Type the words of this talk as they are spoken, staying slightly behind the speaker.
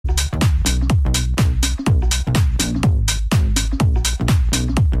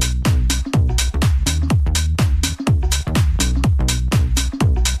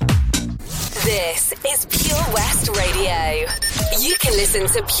can listen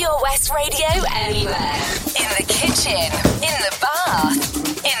to Pure West Radio anywhere. In the kitchen, in the bath,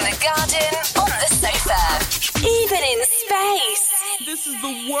 in the garden, on the sofa, even in space. This is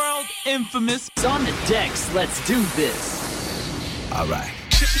the world infamous. It's on the decks. Let's do this. All right.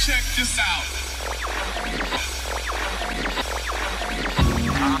 Check this out.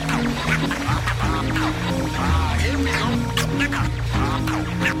 Here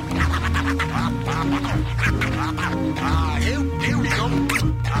we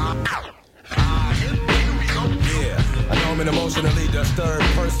go. I'm an emotionally disturbed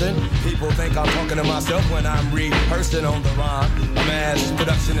person. People think I'm talking to myself when I'm rehearsing on the rhyme. A mass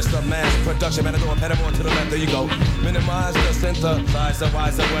production is a mass production. Man, I throw a pedal more to the left, there you go. Minimize the synthesizer,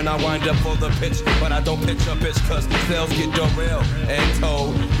 wiser when I wind up for the pitch. But I don't pitch a bitch, cause sales get derailed and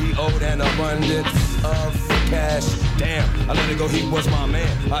told. He owed an abundance of cash. Damn, I let it go, he was my man.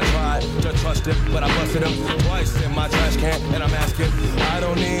 I tried to trust him, but I busted him twice in my trash can. And I'm asking, I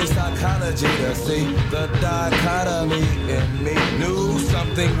don't need psychology to see the dichotomy in me. Knew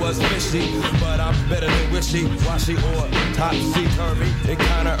something was fishy, but I'm better than wishy-washy or topsy-turvy. It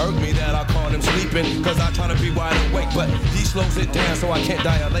kinda irked me that I caught him sleeping, cause I try to be wide awake, but he slows it down so I can't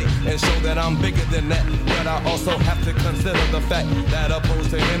dilate and show that I'm bigger than that. But I also have to consider the fact that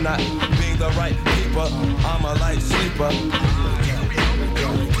opposed to him not being the right keeper, I'm a light sleeper.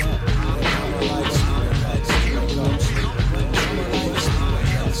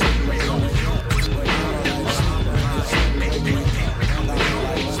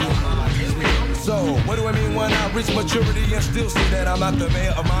 So, what do I mean when I reach maturity and still see that I'm not the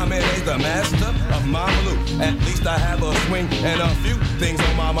mayor of my mayonnaise, the master of my blue? At least I have a swing and a few things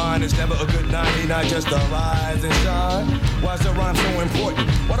on my mind. It's never a good 99, just a rise and shine. Why's the rhyme so important?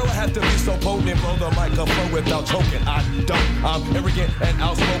 Why do I have to be so potent and blow the microphone without choking? I don't. I'm arrogant and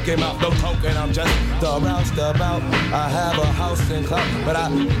outspoken, mouth no token. I'm just the roustabout. I have a house and clout, but I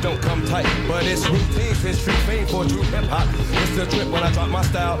don't come tight. But it's routine, it's street fame for true hip hop. It's a trip when I drop my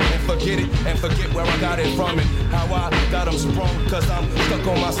style and forget it and forget where I got it from and how I got them sprung. Cause I'm stuck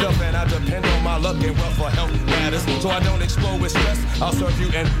on myself and I depend on my luck and wealth for health matters. So I don't explode with stress. I'll serve you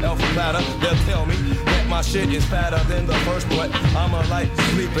an elf platter. They'll tell me that my shit is fatter than the first, but I'm a light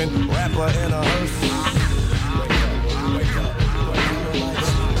sleeping rapper in a hearse.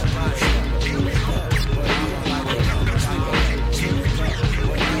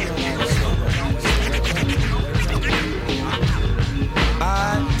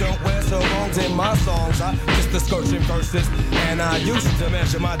 In my songs, I just the skirts and verses, and I used to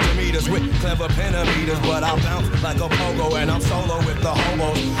measure my demeters with clever pentameters, but I bounce like a pogo, and I'm solo with the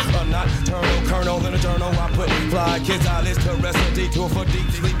hobos. A nocturnal colonel in a journal, I put fly kids' eyelids to rest a detour for deep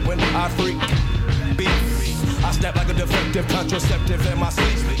sleep when I freak beats. I snap like a defective contraceptive, and my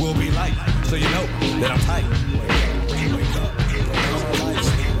sleep will be light, so you know that I'm tight.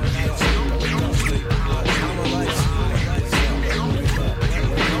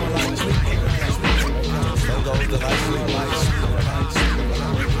 The lights.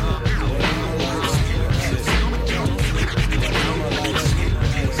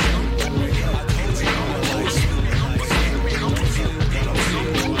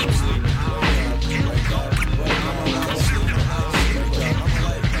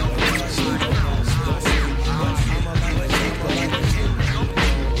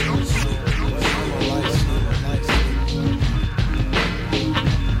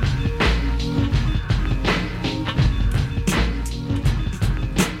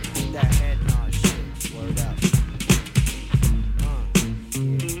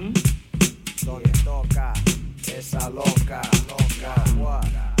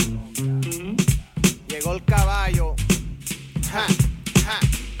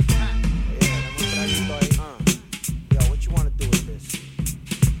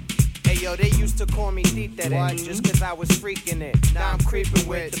 Just cause I was freaking it. Now I'm creeping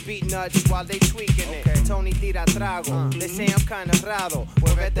with the beat nuts while they tweaking it. Tony tira trago. They say I'm kinda raro.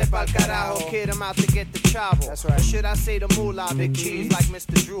 Muévete pa'l carajo. Kid, I'm out to get the chavo. That's right. Or should I say the moolah? Big cheese like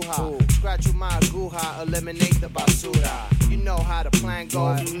Mr. Druha. Scratch you my aguja. Eliminate the basura. You know how the plan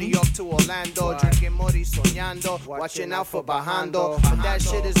goes. From New York to Orlando. Drinking mori soñando. Watching out for bajando. But that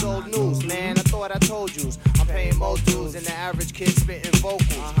shit is old news, man. I thought I told yous. I'm paying more dues than the average kid spitting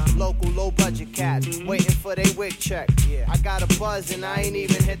vocals. Local low budget cats. Waiting for they wig check. I got a buzz and I ain't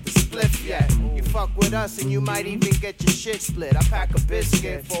even hit the spliff yet. You fuck with us and you might even get your shit split. I pack a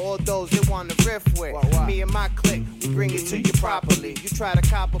biscuit for all those that wanna riff with. Me and my clique, we bring it to you properly. You try to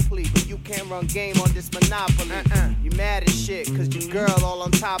cop a plea, but you can't run game on this monopoly. You mad as shit, cause your girl all on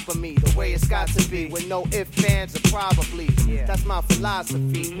top of me. The way it's got to be, with no ifs, ands, or probably. That's my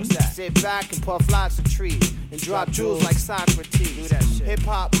philosophy. What's that? Sit back and puff lots of trees and drop jewels like Socrates.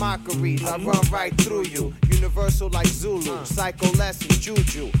 Hip-hop mockeries, I run right through you. Universal like Zulu, psycho less and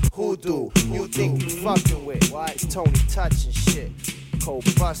juju. Hoodoo, you think you fucking with? It's Tony touching shit, cold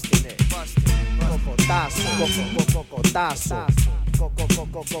busting it. Cocotazo, cocotazo,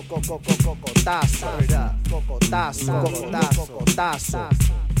 cocotazo, cocotazo,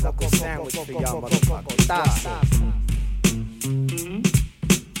 coco sandwich for y'all motherfuckers.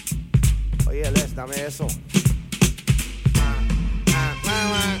 Oye, Les, dame eso.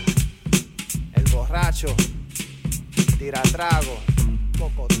 El borracho tira trago.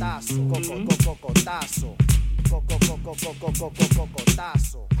 Cocotazo, cocotazo,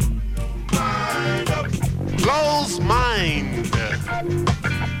 cocotazo. Close mind.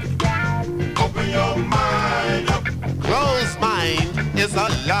 Open your mind up. Closed mind is a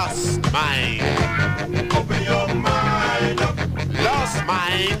lost mind. Open your mind up. Lost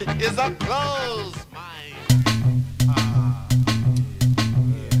mind is a closed mind.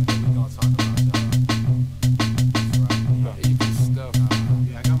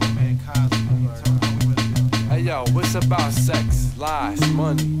 Yo, it's about sex, lies,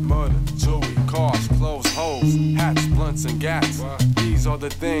 money, murder, jewelry, cars, clothes, hoes, hats, blunts, and gats. These are the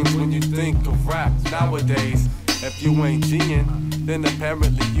things when you think of rap. Nowadays, if you ain't G'ing, then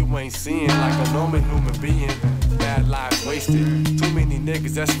apparently you ain't seeing like a normal human being. Bad lives wasted, too many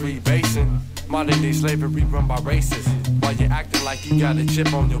niggas that's freebasing. Modern day slavery run by racists. While you're acting like you got a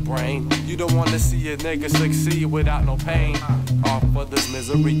chip on your brain, you don't wanna see a nigga succeed without no pain. Off of this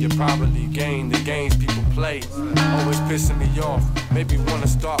misery you probably gain. The games people play always pissing me off. Maybe wanna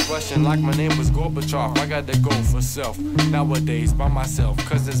start rushing like my name was Gorbachev. I gotta go for self nowadays by myself,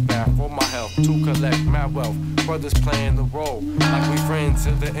 cause it's bad for my health to collect my wealth. Brothers playing the role like we friends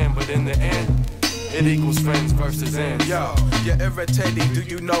to the end, but in the end it equals friends versus ends. Yo, you're irritating, do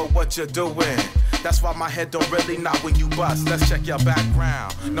you know what you're doing? That's why my head don't really knock when you bust. Let's check your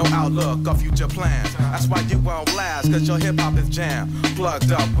background, no outlook or future plans. That's why you won't last, cause your hip-hop is jammed,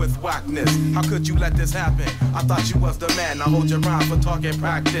 plugged up with whackness. How could you let this happen? I thought you was the man, now hold your rhyme for target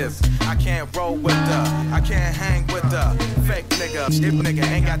practice. I can't roll with I can't hang with fake nigga. If nigga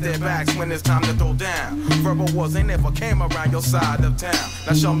ain't got their backs when it's time to throw down. Verbal wars ain't never came around your side of town.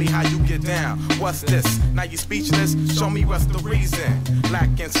 Now show me how you get down. What's this? Now you speechless? Show me what's the reason.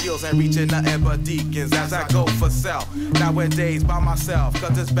 Lacking skills and reaching nothing but deacons as I go for self. Nowadays by myself,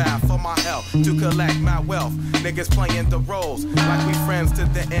 cause it's bad for my health to collect my wealth. Niggas playing the roles like we friends to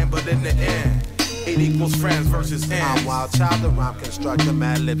the end, but in the end it equals friends versus ends. I'm Wild Child, the rhyme constructor,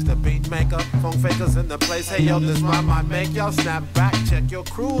 Mad Libs, the beat maker. Phone fakers in the place, hey yo, this rhyme I make. Y'all snap back, check your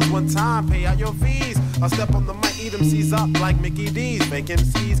crews one time, pay out your fees. I step on the mic, eat them C's up like Mickey D's. Fake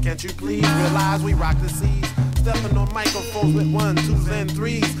MCs, can't you please realize we rock the seas? Stepping on microphones with 1, 2s, and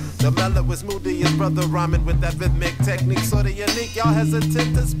 3s. The mellow is moody, his brother rhyming with that rhythmic technique. Sorta unique, y'all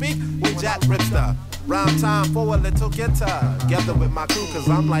hesitant to speak. We Jack Ripster. Rhyme time for a little guitar. Together with my crew, cause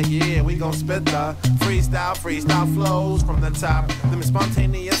I'm like, yeah, we gon' spit the freestyle flows from the top. Them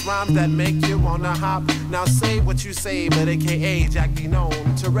spontaneous rhymes that make you wanna hop. Now say what you say, but AKA Jack be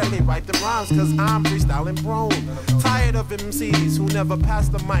known to really write the rhymes, cause I'm freestyling prone. Tired of MCs who never pass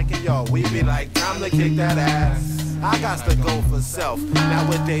the mic, and yo, we be like, time to kick that ass. I got to go for self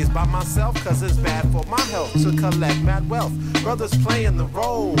nowadays by myself, cause it's bad for my health to collect mad wealth. Brothers playing the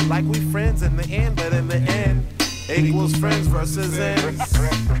role like we friends in the end, but in the end it equals friends versus ends.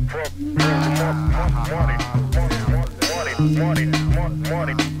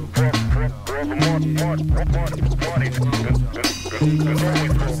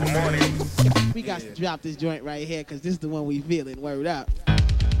 We got to drop this joint right here, cause this is the one we feeling. Word up.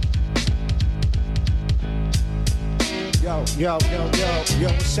 Yo,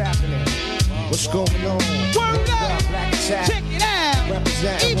 what's happening? What's going on? Word up! Black Attack. Check it out!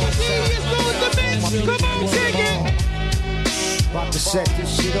 Represent. EPC is doing the mix. Come on, check it! About to set this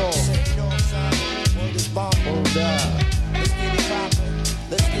shit off. Hold up.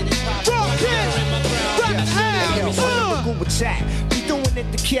 Broadcast! Right Lyrical attack. We doing Yelling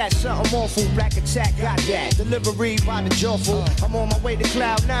at the cat, something awful. Black attack, got that. Delivery by the jawful. I'm on my way to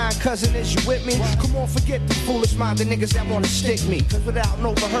Cloud 9, cousin, is you with me? Come on, forget the foolish minded niggas that wanna stick me. Cause without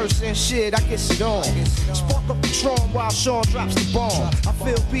no rehearsing shit, I get it on. Spark up the Tron while Sean drops the bomb. I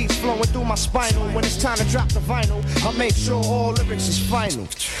feel beats flowing through my spinal. When it's time to drop the vinyl, I make sure all lyrics is final.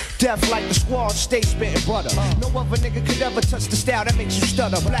 Deaf like the squad, stay spitting butter. No other nigga could ever touch the style that makes you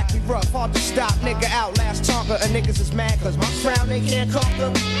stutter. Blackly rough, hard to stop, nigga outlast Tonka. And niggas is mad cause my crown they can't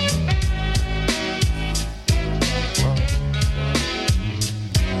conquer.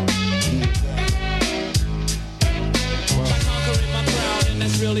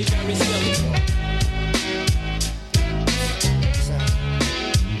 That's really very silly.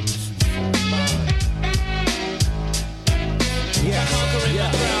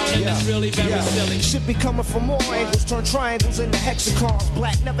 That's really very silly. Should be coming from more angles, turn triangles into hexagons.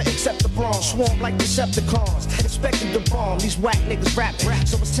 Black never accept the bronze, swarm like Decepticons. Expecting the bomb, these whack niggas rapping.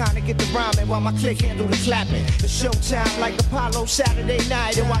 So it's time to get the rhyming while my click handle the clapping. It's showtime like Apollo Saturday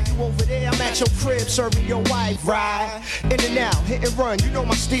night. And while you over there, I'm at your crib serving your wife, right? In and out, hit and run, you know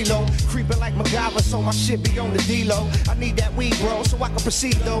my stilo. Creeping like MacGyver, so my shit be on the D-Lo. I need that weed, bro, so I can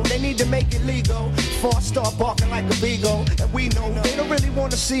proceed though. They need to make it legal before I start barking like a beagle. And we know they don't really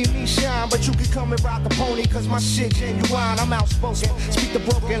wanna see me shine, but you can come and ride the pony, cause my shit genuine. I'm outspoken, speak the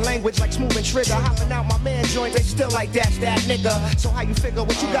broken language like Smooth and Trigger. Hopping out my man joint, they still like that's that nigga. So how you figure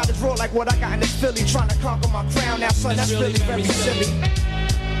what you got is raw like what I got in this Philly? Trying to conquer my crown now, son, that's really very silly.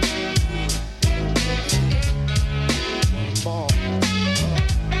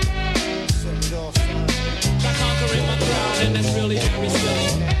 Conquering my crown, and that's really very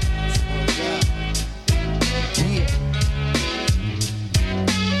silly.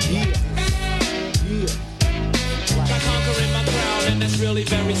 That's really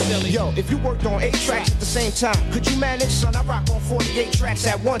very silly. Yo, if you worked on 8 tracks at the same time, could you manage? Son, I rock on 48 tracks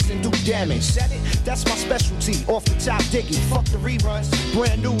at once and do damage. Said it? That's my specialty. Off the top diggy. Fuck the reruns.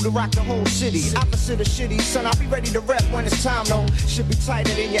 Brand new to rock the whole city. Opposite of shitty, son, I'll be ready to rep when it's time, though. Should be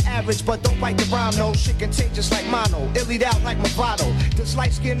tighter than your average, but don't bite the rhyme, no. Shit contagious like mono. Illied out like Movado. This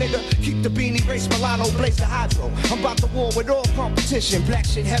light skinned nigga, keep the beanie, race Milano, blaze the hydro. I'm about to war with all competition. Black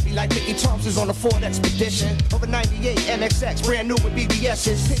shit heavy like Mickey Thompson's on the Ford Expedition. Over 98 NXX, brand new with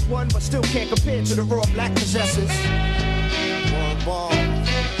BBS's. Hit one, but still can't compare to the raw black possessors. One ball,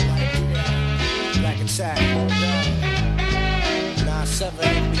 black attack, 9-7,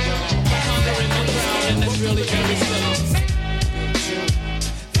 we gone. Conquering my crown, and that's really very silly.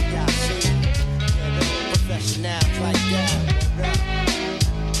 Professionals like that.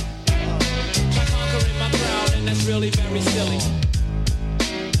 Conquering my crown, and that's really very silly.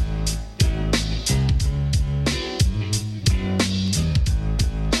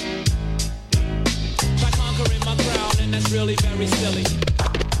 That's really very silly.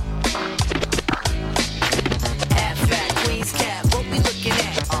 Abstract, Queen's Cap, what we looking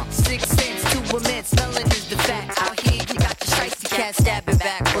at? 6 cents to a mint, smelling is the fact. Out here, you got the shiesty cat stabbing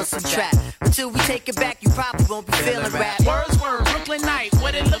back for some trap. Until we take it back, you probably won't be feeling rap. Words were Brooklyn night,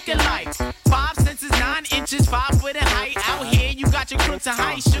 what it looking like? 5 cents is 9 inches, 5 foot in height. Out here, you got your crooks and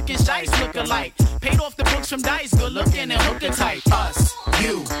height, shook and shice look alike. Paid off the books from Dice, good looking and hooking tight. Us,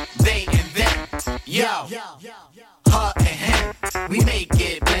 you, they, and them. Yo. Her and him, we make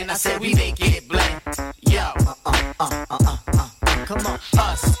it blend. I said we make it blend. Yo, come on.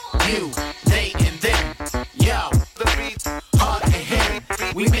 Us, you, they, and them. Yo, the beat. Her and him,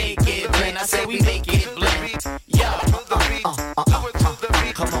 we make it blend. I said we make it blend. Yo,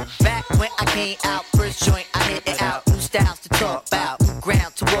 come on. Back when I came out, first joint I hit it out. New styles to talk about, new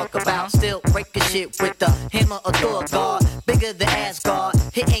ground to walk about. Still breaking shit with the hammer or Thor guard. Bigger than Asgard,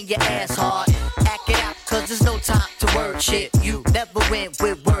 hitting your ass hard. Act it out, cause there's no time to word shit. You never win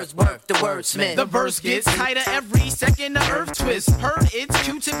with words worth the wordsmith. the verse gets tighter every second. The earth twist. Heard it's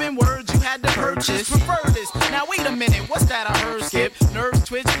Q-tip and words you had to purchase. Prefer this. Now wait a minute, what's that I heard? Skip. Nerves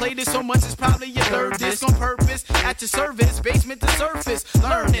twitch. Played it so much it's probably your third disc on purpose. At your service, basement to surface.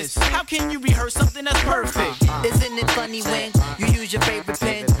 Learn this. How can you rehearse something that's perfect? Isn't it funny when you use your favorite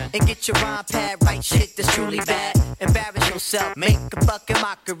pen and get your rhyme pad, write shit that's truly bad? Embarrass yourself, make a fucking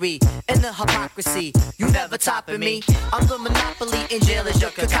mockery. And the hypocrisy, you never topping me. I'm the monopoly in jail as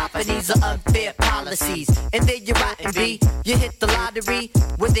your cacophonies of unfair policies. And then you're rotten B, you hit the lottery,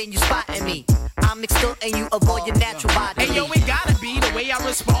 well then you spotting me. I'm extorting you, avoid your natural body. Hey yo, it gotta be the way I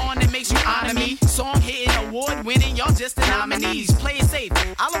respond, it makes you honor me. Song hitting, award winning, y'all just the nominees. Play it safe,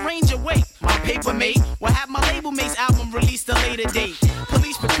 I'll arrange your weight. My paper mate will have my label mate's album released a later date.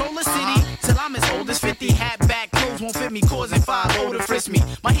 Police patrol the city till I'm as old as 50. Hat back, clothes won't fit me, causing 5 older frisky. diss me.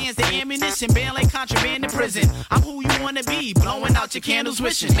 My hands the ammunition, bail like contraband in prison. I'm who you wanna be, blowing out your candles,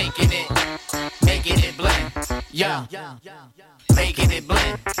 wishing. Making it blend, yeah. Making it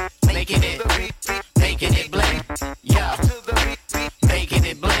blend, making it blend, yeah. Making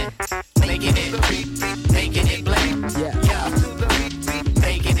it blend, making it blend, yeah. Making it blend,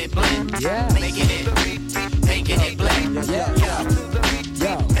 making it blend, yeah. Making it blend,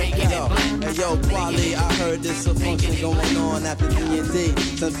 Hey yo, Quali, I heard there's a function going on after D&D.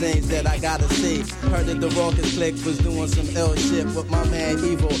 Some things that I gotta see. Heard that the Raucous Click was doing some ill shit with my man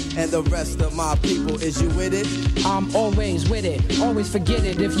Evil and the rest of my people. Is you with it? I'm always with it. Always forget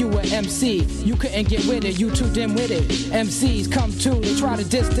it. If you were MC, you couldn't get with it. You too dim-witted. MCs come too. They try to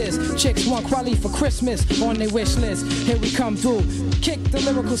diss this. Chicks want Quali for Christmas on their wish list. Here we come through. Kick the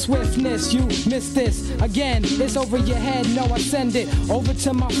lyrical swiftness. You missed this. Again, it's over your head. No, I send it over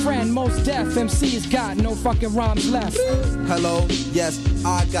to my friend Mos Def. MC's got no fucking rhymes left. Hello, yes,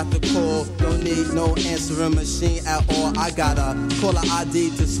 I got the call. Don't need no answering machine at all. I gotta call an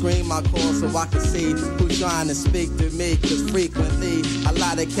ID to screen my call so I can see who's trying to speak to me. Cause frequently, a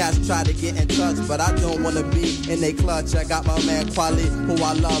lot of cats try to get in touch, but I don't wanna be in they clutch. I got my man Quali, who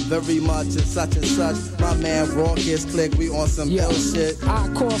I love very much, and such. My man Raucous Click, we on some ill shit. I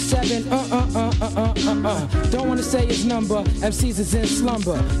call 7, Don't wanna say his number, MCs is in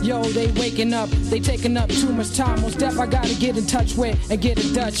slumber. Yo, they waking up, they taking up too much time. Most def I gotta get in touch with and get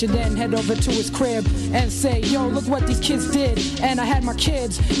a Dutch, and then head over to his crib and say, yo, look what these kids did. And I had my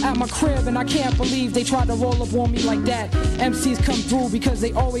kids at my crib, and I can't believe they tried to roll up on me like that. MCs come through because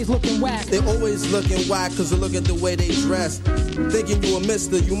they always looking whack. They always looking whack cause they look at the way they dress. Thinking you a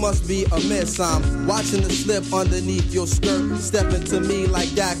mister, you must be a miss. I'm watching the slip underneath your skirt. Stepping to me like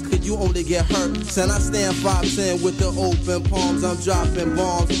that, could you only get hurt? Son, I stand 5'10" with the open palms. I'm dropping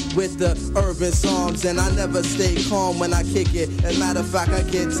bombs with the urban songs, and I never stay calm when I kick it. As a matter of fact, I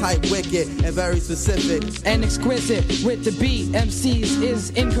get tight, wicked, and very specific. And exquisite with the beat. MCs is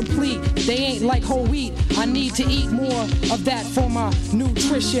incomplete. They ain't like whole wheat. I need to eat more of that for my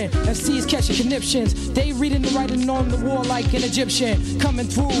nutrition. MCs catching conniptions. They reading the writing on the wall like an Egyptian. Coming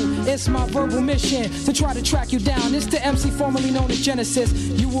through, it's my verbal mission to try to track you down. It's the MC formerly known as Genesis.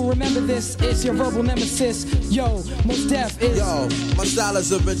 You will remember this, it's your verbal nemesis. Yo, Mos Def is... Yo, my style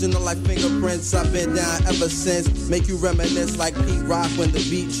is original like fingerprints. I've been down ever since. Make you reminisce like Pete Rock when the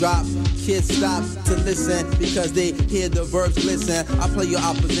beat drop. Kids stop to listen because they hear the verbs glisten. I play your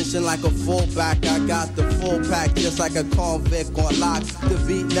opposition like a fullback. I got the full pack just like a convict on lock. The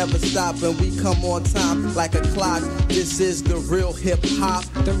beat never stop and we come on time like a clock. This is the real hip hop.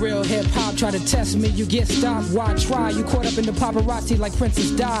 The real hip hop. Try to test me, you get stopped. Why try? You caught up in the paparazzi like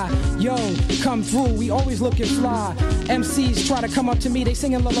Princess Di. Yo, come through, we always looking fly. MCs try to come up to me, they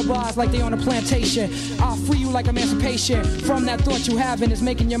singing lullabies like they on a plantation. I'll free you like emancipation from that thought you have, and it's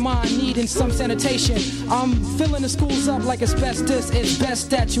making your mind needing some sanitation. I'm filling the schools up like asbestos. It's best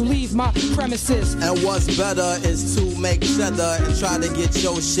that you leave my premises. And what's better is to make cheddar and try to get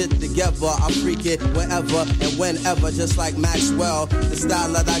your shit together. I freak it wherever and whenever, just like Maxwell. The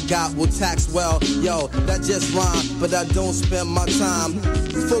style that I got will tax well. Yo, that just rhyme, but I don't spend my time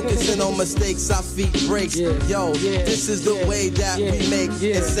focusing on mistakes. I feet breaks. Yo, this is the way that we make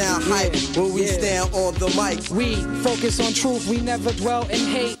it sound hype when we stand on the mic. We focus on truth, we never dwell in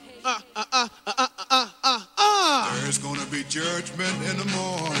hate. There's gonna be judgment in the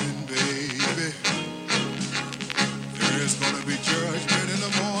morning, baby. There's gonna be judgment in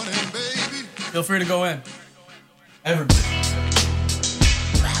the morning, baby. Feel free to go in. Everybody.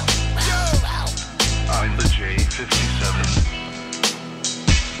 I'm the J57.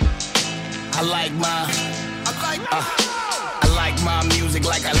 I like my music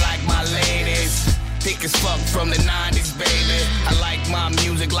like I like my ladies. Thick as fuck from the 90s, baby. I like my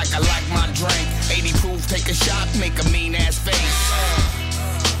music like I like my drink. 80 proof, take a shot, make a mean ass face.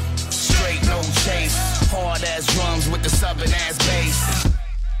 Straight, no chase. Hard ass drums with the southern ass bass.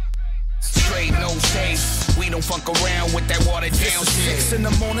 Straight, no chase. We don't fuck around with that watered down shit. 6 in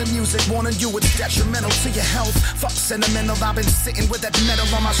the morning, music warning you it's detrimental to your health. Fuck sentimental, I've been sitting with that metal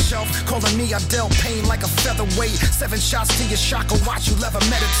on my shelf. Calling me, I dealt pain like a featherweight. 7 shots to your chakra, watch you never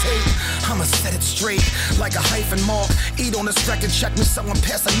meditate. I'ma set it straight like a hyphen mark. Eat on this record, check me, someone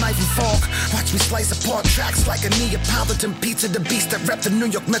pass a knife and fork. Watch me slice apart tracks like a Neapolitan pizza. The beast that rep the New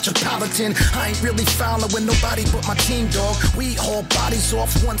York Metropolitan. I ain't really fouling with nobody but my team, dog. We haul bodies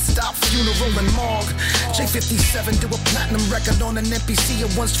off, one stop, funeral and morgue. J57 57, do a platinum record on an MPC, a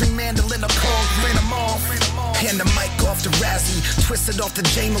one-string mandolin, a call, ran them off. Hand the mic off to Razzie, twisted off to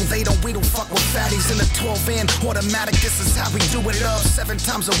J-Mo, we don't fuck with fatties in a 12-van automatic, this is how we do it up. 7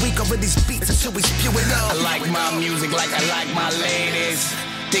 times a week over these beats until we spew it up. I like my music like I like my ladies.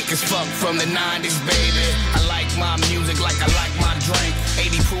 Thick as fuck from the 90s, baby. I like my music like I like my drink.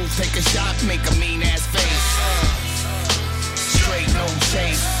 80 proof, take a shot, make a mean ass face. Straight, no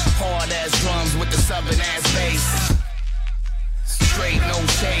chase. Hard ass drums with the southern ass bass. Straight, no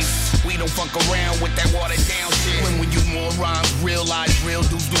chase. We don't fuck around with that watered down shit. When you more rhymes, realize real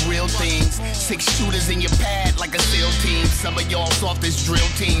dudes do real things. 6 shooters in your pad like a SEAL team. Some of y'all soft this drill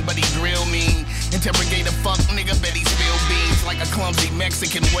team, but he drill mean. Interrogate a fuck nigga, bet he spill beans like a clumsy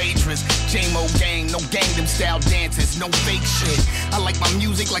Mexican waitress. J-Mo gang, no Gangnam style dances, no fake shit. I like my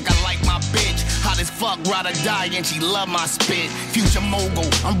music like I like my bitch. Hot as fuck, ride or die, and she love my spit. Future mogul,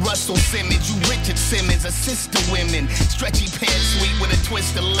 I'm Russell Simmons. You Richard Simmons, assist to women. Stretchy pants, sweet with a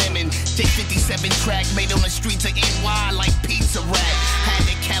twist of lemon. J57 track made on the streets of NY like Pizza Rat. Had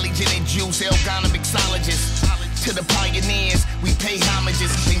the Cali gin and juice, Elgana mixologist. To the pioneers, we pay homages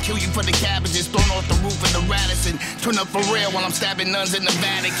and kill you for the cabbages thrown off the roof of the Radisson. Turn up for real while I'm stabbing nuns in the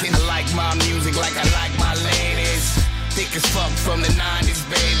Vatican. I like my music like I like my ladies. Thick as fuck from the 90s,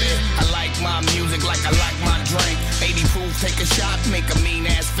 baby. I like my music like I like my drink. 80 proof, take a shot, make a mean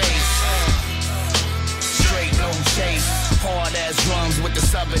ass face. Straight, no chase. Hard ass drums with the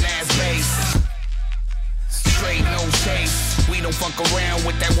southern ass bass. Straight, no chase. We don't fuck around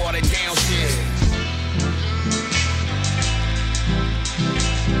with that watered down shit.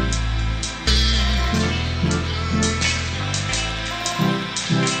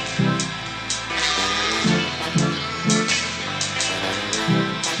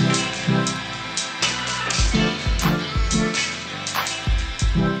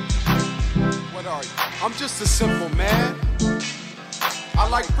 I'm just a simple man. I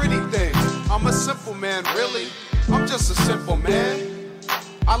like pretty things. I'm a simple man, really. I'm just a simple man.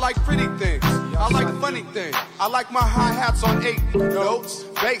 I like pretty things. I like funny things. I like my hi-hats on 8 notes.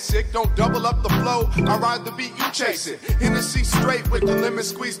 Basic, don't double up the flow. I ride the beat, you chase it. Hennessy straight with the lemon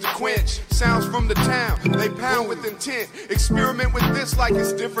squeeze to quench. Sounds from the town, they pound with intent. Experiment with this like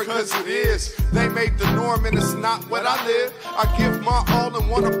it's different, cause it is. They made the norm and it's not what I live. I give my all and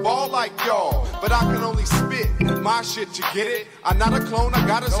wanna ball like y'all. But I can only spit my shit, you get it? I'm not a clone, I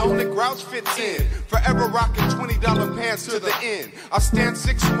got a zone that Grouch fits in. Forever rocking $20 pants to the end. I stand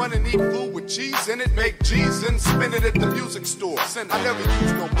 6'1" and eat food with cheese in it. Make G's and spend it at the music store. I never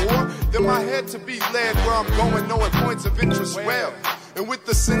use no more than my head to be led where I'm going, knowing points of interest well. And with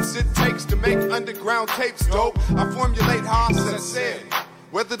the sense it takes to make underground tapes dope, I formulate how I said.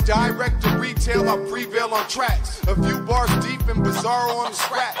 Whether direct or retail, I prevail on tracks. A few bars deep and bizarro on the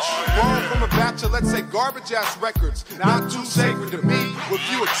scratch. Borrow from a batch of, let's say, garbage-ass records. Not too sacred to me, with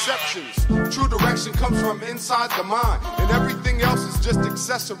few exceptions. True direction comes from inside the mind, and everything else is just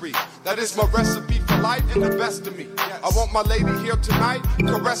accessory. That is my recipe for life and the best of me. I want my lady here tonight,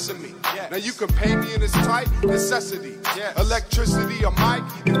 caressing me. Now you can pay me in this tight necessity. Electricity, I might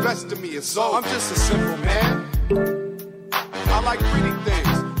invest in me. It's all. I'm just a simple man. I like pretty things.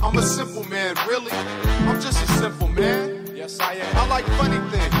 I'm a simple man, really. I'm just a simple man. Yes, I am. I like funny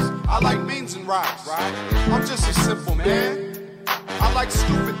things. I like beans and rice. Right? I'm just a simple man. I like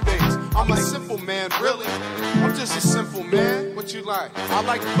stupid things. I'm a simple man, really. I'm just a simple man. What you like? I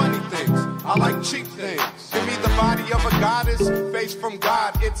like funny things. I like cheap things. Give me the body of a goddess, face from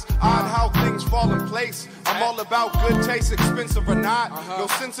God. It's odd how things fall in place. I'm all about good taste, expensive or not. No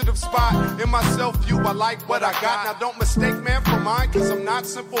sensitive spot in my self-view. I like what I got. Now don't mistake man for mine, cause I'm not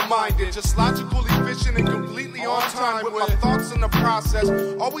simple-minded. Just logical, efficient, and completely on time with my thoughts in the process.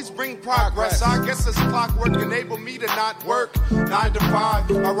 Always bring progress. I guess it's clockwork, enable me to not work 9 to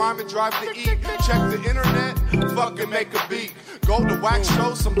 5. I rhyme and drive to eat. Check the internet, fucking make a beat. Go to wax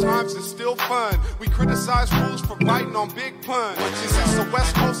shows, sometimes it's still fun. We criticize fools for biting on big puns. Since it's the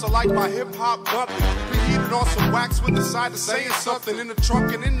West Coast, I like my hip-hop bumping. Preheated on some wax with the side of saying something in the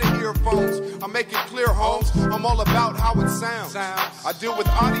trunk and in the earphones. I make it clear, homes. I'm all about how it sounds. I deal with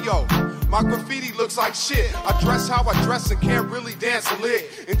audio. My graffiti looks like shit. I dress how I dress and can't really dance a lick.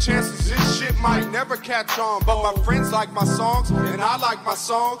 And chances this shit might never catch on. But my friends like my songs, and I like my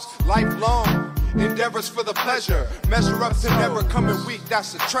songs. Lifelong endeavors for the pleasure. Measure up to never coming weak,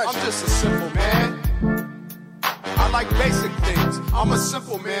 that's a treasure. I'm just a simple man. I like basic things. I'm a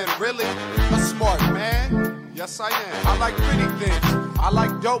simple man, really. A smart man. Yes, I am. I like pretty things. I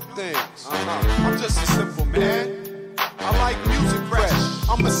like dope things. I'm just a simple man. I like music fresh.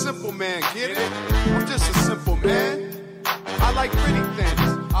 I'm a simple man, get it? I'm just a simple man. I like pretty things.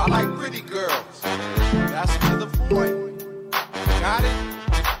 I like pretty girls. That's Got it?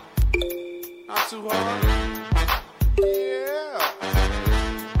 Not too hard. Yeah.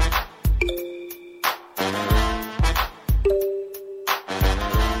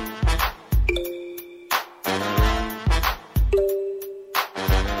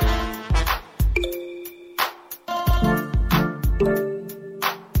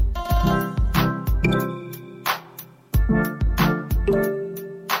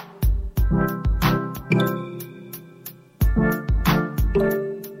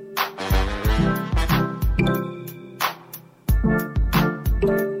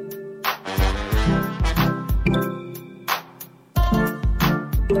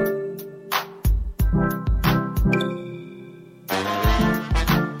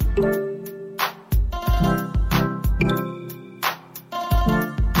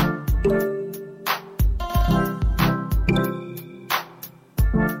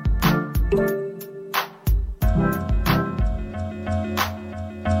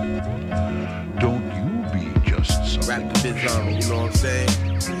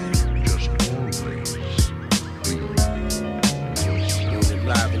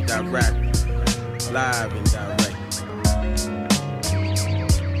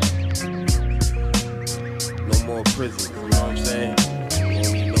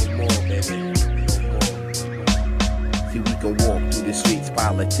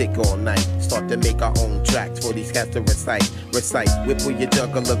 Recite, whipple your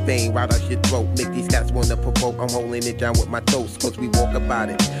jugular vein right out your throat. Make these cats wanna provoke. I'm holding it down with my toast, cause we walk about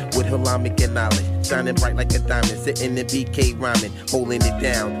it with Halamic and knowledge. Shining bright like a diamond, sitting in BK rhyming, holding it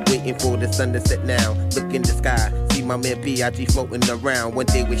down, waiting for the sun to set now. Look in the sky, see my man B.I.G. floating around. One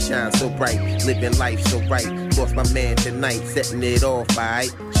day we shine so bright, living life so right. Lost my man tonight, setting it off,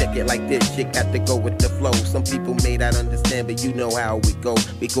 alright? Check it like this, shit got to go with the flow. Some people may not understand, but you know how we go.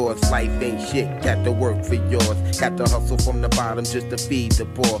 Because life ain't shit, got to work for yours. Got to hustle from the bottom just to feed the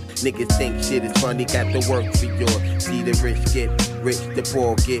poor. Niggas think shit is funny, got to work for yours. See the rich get rich, the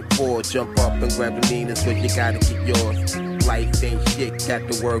poor get poor. Jump up and grab the meanest, cause you gotta get yours. Life ain't shit,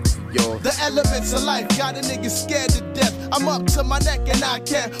 got to work for yours. The elements of life got a nigga scared to death. I'm up to my neck and I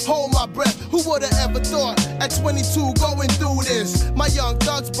can't hold my breath. Who would've ever thought at 22 going through this? My young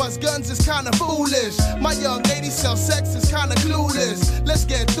thugs bust guns is kinda foolish. My young ladies sell sex is kinda clueless. Let's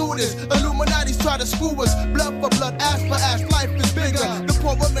get through this. Illuminati's try to screw us. Blood for blood, ass for ass. Life is bigger. The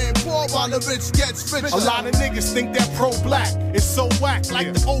poor remain poor while the rich gets richer. A lot of niggas think that pro-black is so whack.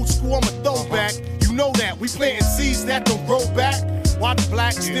 Like the old school, I'm a throwback. You know that. We planting seeds that don't grow back. While the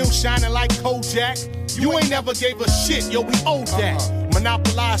black still shining like Kojak. You ain't never gave a shit, yo, we owe that.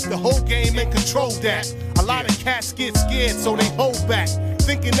 Monopolize the whole game and control that. A lot of cats get scared, so they hold back.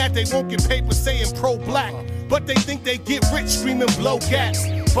 Thinking that they won't get paper saying pro-black. But they think they get rich screaming blow gas.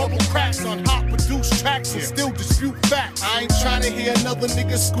 Bubble cracks on hot produced tracks and still dispute facts. I ain't trying to hear another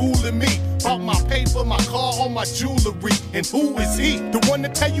nigga schooling me about my paper, my car, or my jewelry. And who is he? The one to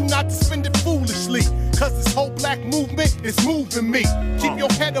tell you not to spend it foolishly. Cause this whole black movement is moving me. Keep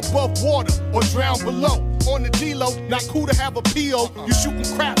your head above water or drown below. On the D-Lo, not cool to have a P.O. You shooting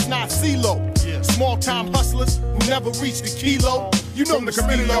craps, not CeeLo. Small-time hustlers who never reach the kilo. You know the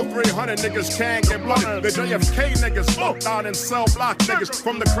community of 300 niggas can't get blooded. The JFK niggas smoked out and cell block niggas.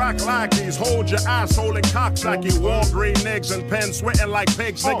 From the crack lackeys, hold your asshole and cocksacky. Walgreen niggas and pens sweating like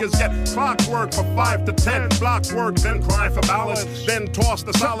pigs. Niggas get clockwork for 5 to 10. Block work, then cry for balance. Then toss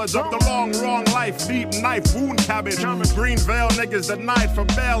the salads up the long, wrong life. Deep knife, wound cabbage. Greenvale niggas at night for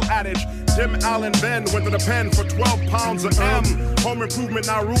bail adage. Jim Allen Ben went to the pen for 12 pounds of M. Home improvement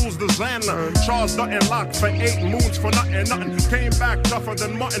now rules the Zen. Charles Dutton locked for 8 moons for nothing. Came back tougher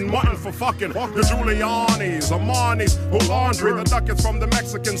than mutton for fucking. The Giulianis, Armanis, who laundry. The ducats from the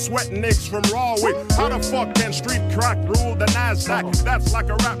Mexican sweat nicks from Rahway. How the fuck can street crack rule the NASDAQ? That's like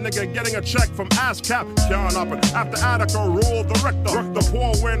a rap nigga getting a check from ASCAP. Yarn up and after Attica ruled the Richter. The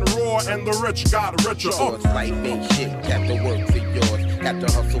poor went raw and the rich got richer. Life ain't shit, got to work for yours. Got to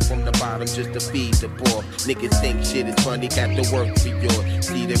hustle from the bottom just to feed the poor. Niggas think shit is funny, got to work for yours.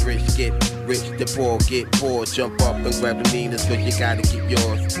 See the rich get rich, the poor get poor. Jump up and grab the meanest, cause you gotta get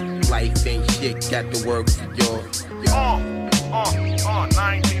yours. Life ain't shit, got to work for yours.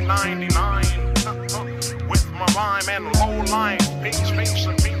 1999. With my rhyme and low line. Peace, peace,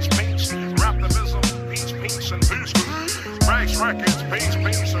 and peace, peace. Raptivism, peace, peace, and peace. Rags records, peace,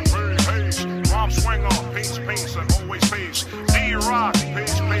 peace, and peace. Rob Swinger, peace, peace, and always peace. D-Rock,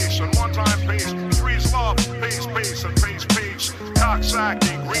 peace, peace, and one-time peace. Freeze Love, peace, peace, and peace, peace.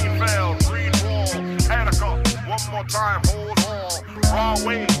 Coxsackie, Greenvale, Greenwall, Attica, one more time, hold on.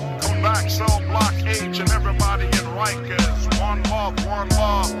 Rahway, come back, cell block H, and everybody in Rikers. One love, one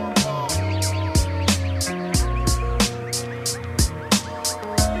love, one love.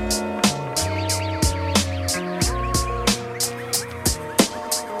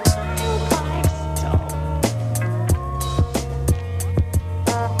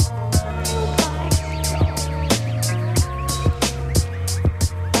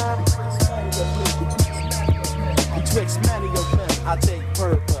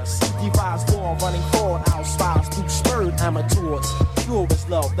 purpose. Devised law running forward, our styles through spurred amateurs. Purest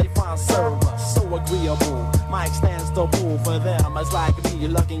love, they find service so agreeable. Mike stands the rule for them. It's like me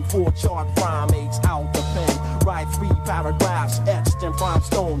looking for chart primates out the pen. Write 3 paragraphs etched in prime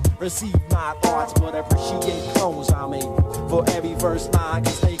stone. Receive not arts, but appreciate clothes I made. For every verse line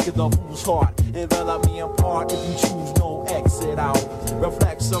can stake in the fool's heart. Envelop me in part if you choose no exit out.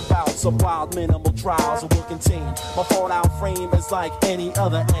 Reflects of bouts of wild minimal trials will contain. My fallout frame is like any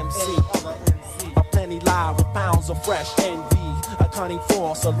other MC. A plenty live with pounds of fresh envy. A cunning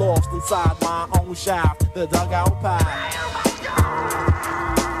force, lost inside my own shaft. The dugout path.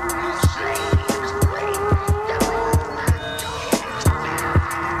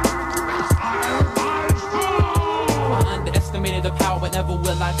 The power, but never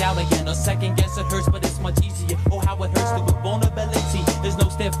will I doubt again. A second guess it hurts, but it's much easier. Oh, how it hurts to with vulnerability. There's no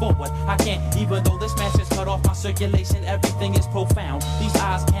step forward. I can't, even though this match has cut off my circulation. Everything is profound. These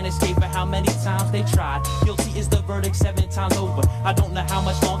eyes can't escape for how many times they tried. Guilty is the verdict 7 times over. I don't know how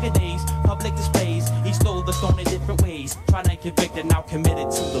much longer days. Public displays. He stole the stone in different ways. Tried and convicted, now committed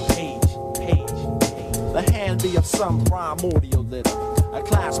to the page. The hand be of some primordial litter. A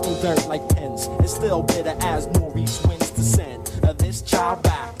clasp in dirt like pens. It's still bitter as Maurice wins to send. This child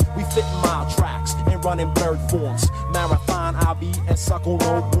back, we fit my tracks and running blurred forms. Marathon IB and suckle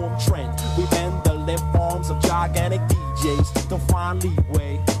no warm trend. We bend the limp arms of gigantic DJs to find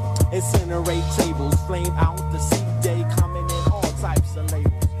leeway. Incinerate tables, flame out the sea day, coming in all types of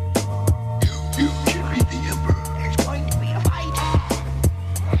labels. You should be the emperor. There's going to be a fight.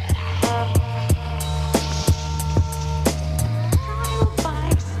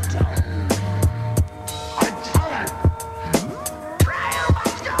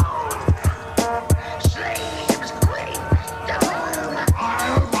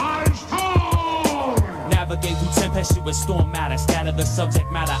 Tempestuous storm matter, scatter the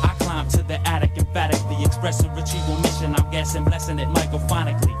subject matter. I climb to the attic, emphatically expressing retrieval mission. I'm guessing, blessing it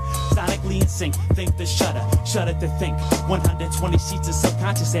microphonically, sonically in sync. Think the shudder to think. 120 sheets of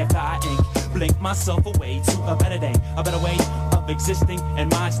subconscious after I ink. Blink myself away to a better day, a better way of existing.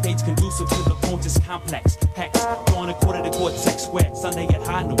 And mind states conducive to the conscious complex. Hex, going a quarter to cortex square. Sunday at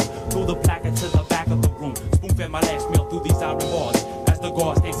high noon, through the placard to the back of the room. Spoon fed my last meal through these iron bars. As the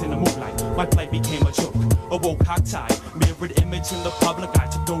guards danced in the moonlight, my plight became a joke. Awoke hog-tied, mirrored image in the public eye.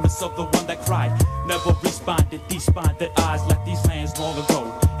 Took notice of the one that cried. Never responded, desponded eyes left these lands long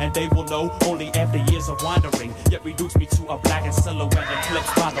ago. And they will know only after years of wandering. Yet reduced me to a blackened silhouette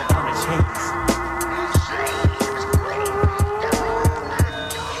eclipsed by the orange haze.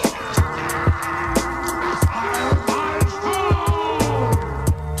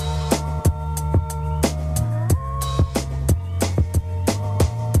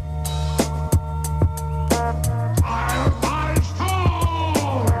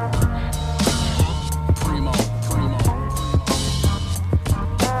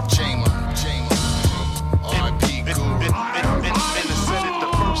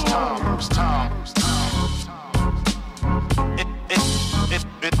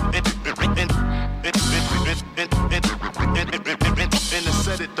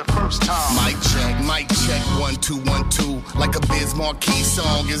 Like a Biz Marquee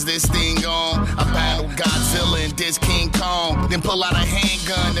song, is this thing on? I battle Godzilla and this King Kong. Then pull out a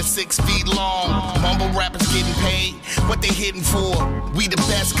handgun that's 6 feet long. Mumble rappers getting paid, what they hitting for? We the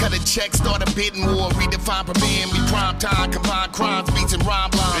best, cut a check, start a bidding war. Redefine premiere, we prime time, combine crimes, beats and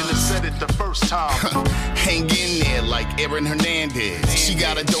rhyme lines. And I said it the first time. Hang in there like Aaron Hernandez. She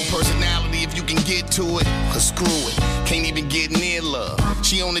got a dope personality if you can get to it. Cause screw it, can't even get near love.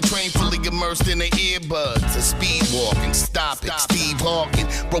 She on the train fully immersed in her earbuds. A speed walking, stop it. Steve Hawking,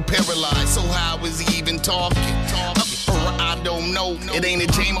 bro paralyzed, so how is he even talking? I don't know. It ain't a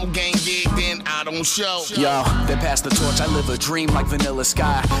JMO gang gig, then I don't show. Yo, they pass the torch. I live a dream like Vanilla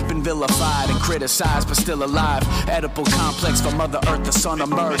Sky. Been vilified and criticized, but still alive. Edible complex for Mother Earth, the sun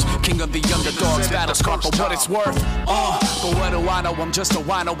emerged. King of the underdogs, battle scar for what it's worth. But what do I know? I'm just a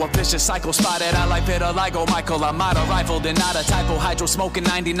wino, a vicious cycle spotted. I like vitiligo, Michael. I'm not a rifle, then not a typo. Hydro smoking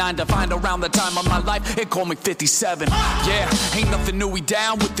 99 defined around the time of my life. It called me 57. Yeah, ain't nothing new. We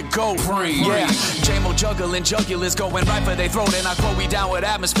down with the gold. Yeah, JMO juggling jugulars going right for they throat, and I quote, we down with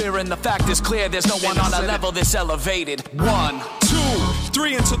atmosphere, and the fact is clear, there's no one on a level this elevated. 1, 2,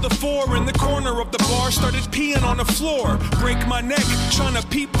 3 until the 4 in the corner of the bar started peeing on the floor. Break my neck trying to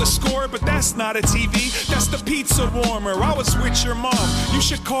peep the score, but that's not a TV, that's the pizza warmer. I was with your mom, you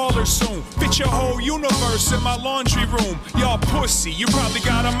should call her soon. Fit your whole universe in my laundry room. Y'all pussy, you probably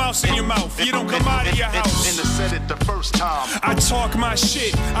got a mouse in your mouth. You don't come out of your house. And I said it the first time. I talk my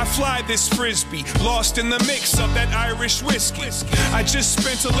shit, I fly this frisbee, lost in the mix of that Irish whiskey. I just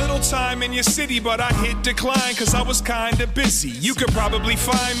spent a little time in your city, but I hit decline cause I was kinda busy. You could probably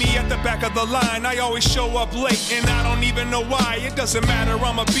find me at the back of the line. I always show up late and I don't even know why. It doesn't matter,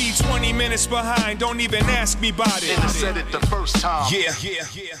 I'ma be 20 minutes behind. Don't even ask me about it. And I said it the first time. Yeah.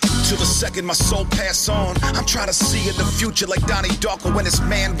 Till the second my soul pass on, I'm trying to see in the future like Donnie Darko and his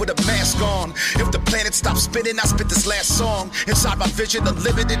man with a mask on. If the planet stops spinning, I spit this last song. Inside my vision,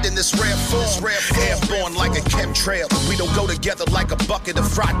 unlimited in this rare form. Airborne like a chemtrail. We don't go together like a bucket of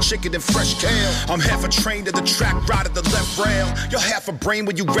fried chicken and fresh kale. I'm half a train to the track, right at the left rail. You're half a brain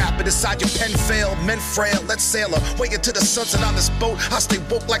when you rap it inside your pen fail. Men frail, let's sail away into the sunset on this boat. I stay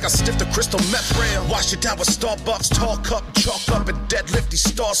woke like I stiff the crystal meth rail. Wash it down with Starbucks, talk up, chalk up, and deadlift these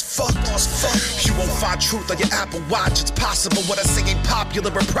stars. Fuck. You won't find truth on your Apple Watch. It's possible what I say ain't popular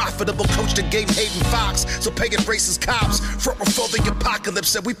but profitable. Coach the game, Hayden Fox. So pay it racist cops. Front before the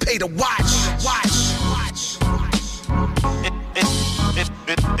apocalypse and we pay to watch.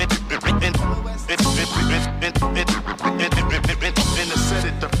 And I said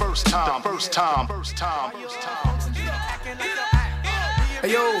it the first time.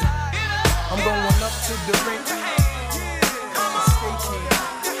 Hey yo, I'm going up to the ring.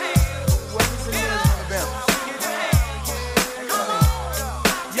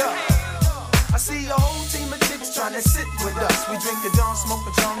 Trying to sit with us. We drink the Dawn, smoke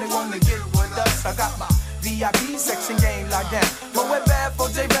Patron, they wanna get with us. I got my VIP section game locked down. My wet bad for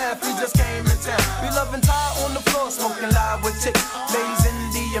J-Rap, we just came in town. We loving tie on the floor, smoking live with chicks. Blazing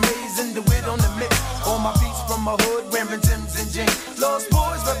the amazing, the wit on the mix. All my beats from my hood, wearing Timbs and jeans. Lost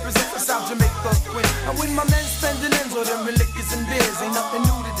boys represent the South Jamaica queen. I'm with my men spending ends, ordering liquors and beers. Ain't nothing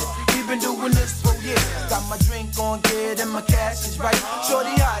new to this. We've been doing this for years. Got my drink on good and my cash is right.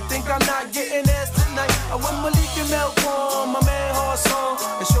 Shorty, I think I'm not getting ass tonight. I went Malik and Melquan, my man Horse on.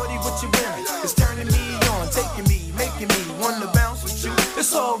 And shorty, what you wearing? It's turning me on, taking me, making me wanna bounce with you.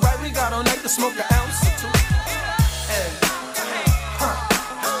 It's alright, we got all night to smoke an ounce or two. Hey,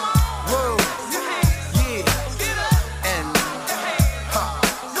 whoa, yeah, and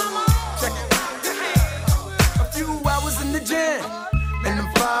check it. A few hours in the jam, and I'm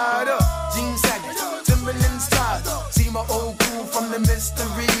fired up. Jeans sagging, Timberland's tied. See my old crew from the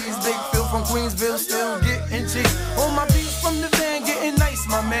mysteries. Big Phil from Queensville still getting cheap. All my beats from the van getting nice,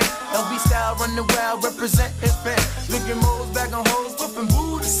 my man. LB style running wild, representing fan. Looking moles, back on hoes, flipping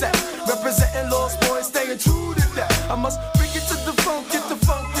booty set. Representing lost boys, staying true to that. I must bring it to the funk, get the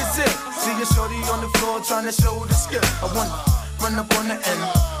funk is it. See a shorty on the floor trying to show the skill. I wanna run up on the end,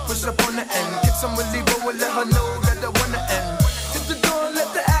 push up on the end. Get some relief, but we'll let her know that I wanna end. Hit the door,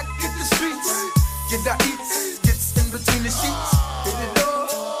 let the act hit the streets. Get that eats, gets in between the sheets. Hit the door,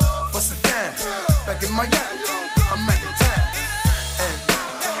 what's the time? Back in my yard, I'm at the time. And,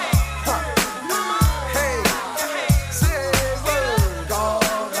 hey, say word, dog.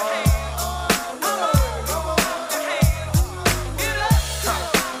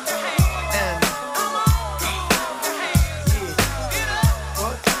 And,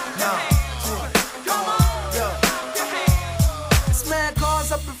 what? Now, it's mad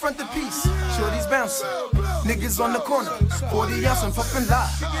cars up in front of peace. Shorty's bouncing, niggas on the corner. 40 ounce and puffin' live.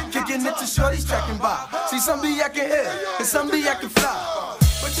 Kicking it to shorties tracking by. See some be I can hear, and some be I can fly.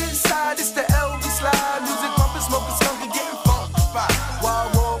 But inside it's the LB slide. Music bumping, smoking skunk and getting funkified.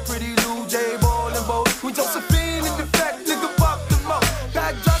 Wild Wall, Pretty Lou, J-Ball and Bo. We Josephine in the fact, nigga pop the mo.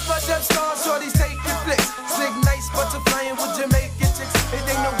 Back drops by Jeff Star, shorties taking flicks. Slick nice butterflying with Jamaican chicks. It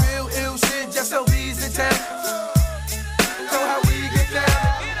ain't no real ill shit, just LB's in town. Know how we get down.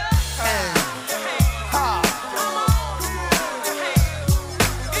 And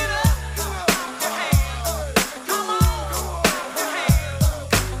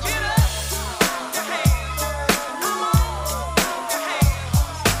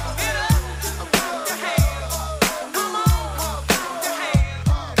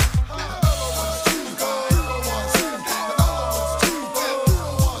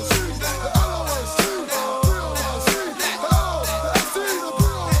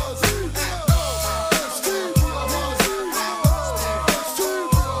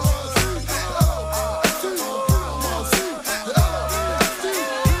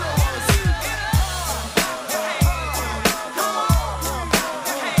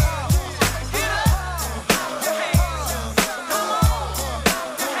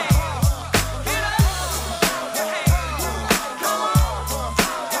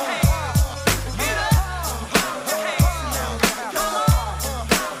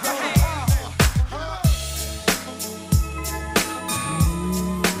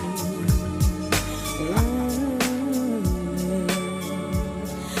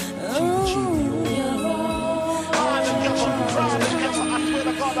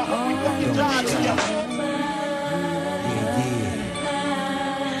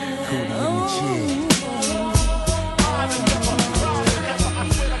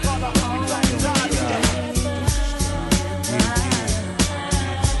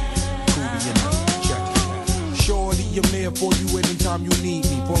here for you anytime you need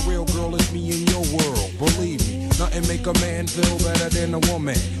me. For real, girl, it's me in your world. Believe me, nothing make a man feel better than a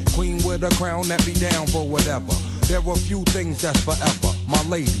woman. Queen with a crown that be down for whatever. There are few things that's forever. My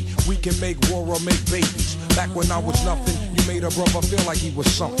lady, we can make war or make babies. Back when I was nothing, you made a brother feel like he was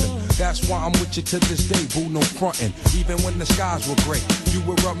something. That's why I'm with you to this day, boo, no frontin'. Even when the skies were gray, you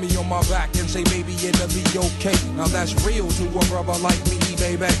would rub me on my back and say, baby, it'll be okay. Now that's real to a brother like me,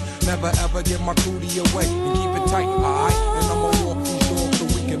 baby. Never ever give my cootie away and keep it tight, alright? And I'ma walk these dogs so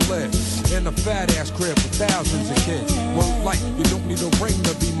we can live in a fat ass crib with thousands of kids. Well, like, you don't need a ring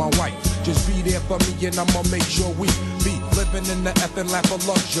to be my wife. Just be there for me and I'ma make sure we be living in the effing lap of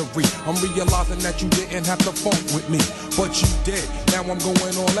luxury. I'm realizing that you didn't have to funk with me, but you did. Now I'm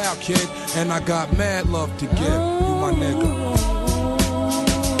going all out, kid, and I got mad love to give. You my nigga.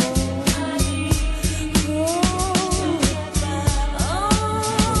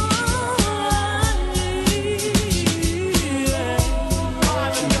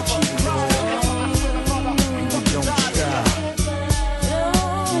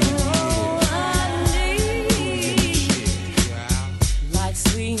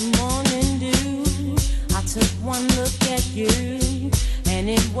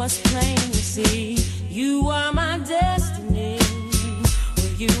 Was plain to see, you are my destiny.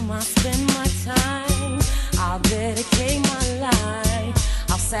 With you I spend my time. I'll dedicate my life.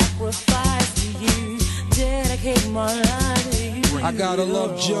 I'll sacrifice to you. Dedicate my life to you. I gotta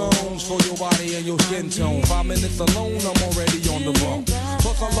love Jones for your body and your skin tone. 5 minutes alone, I'm already on the road.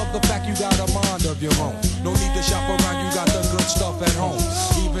 Plus I love the fact you got a mind of your own. No need to shop around, you got the good stuff at home.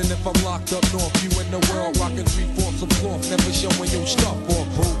 Even if I'm locked up north, you in the world rocking 3/4 of cloth, never showing your stuff off,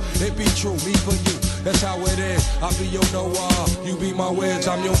 boo. It be true, me for you, that's how it is. I be your Noah, you be my Wiz,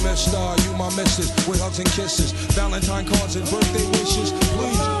 I'm your mister, you my missus, with hugs and kisses, Valentine cards and birthday wishes.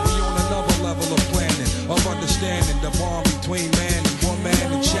 Please, we on another level of planning, of understanding the bond between man and woman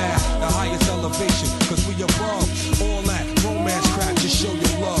and child, the highest elevation, cause we above all that romance crap, just show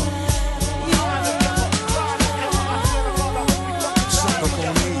your love. Suck up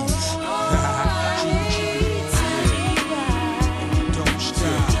on these.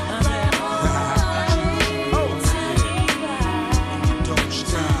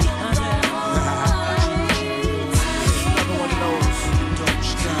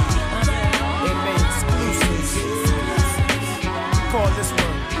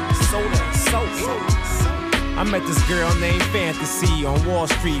 I met this girl named Fantasy on Wall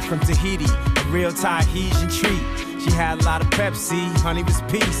Street from Tahiti, a real Tahitian treat. She had a lot of Pepsi, honey was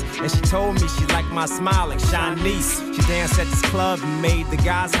peace, and she told me she liked my smile like Shanice. She danced at this club and made the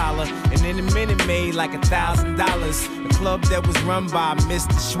guys holler, and in a minute made like $1,000. A club that was run by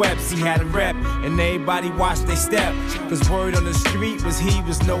Mr. Schweppes, he had a rep, and everybody watched they step, cause word on the street was he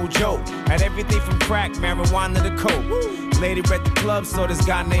was no joke. Had everything from crack, marijuana to coke. Later at the club saw this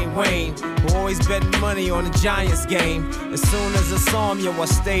guy named Wayne, who always betting money on the Giants game. As soon as I saw him, yo, I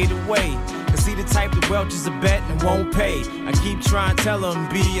stayed away. Cause he the type that welches a bet and won't pay. I keep trying to tell him,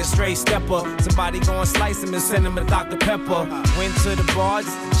 be a straight stepper. Somebody gon' slice him and send him a Dr. Pepper. Went to the bar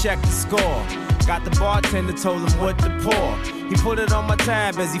just to check the score. Got the bartender, told him what to pour. He put it on my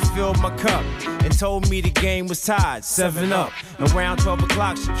tab as he filled my cup and told me the game was tied, 7-up. Around 12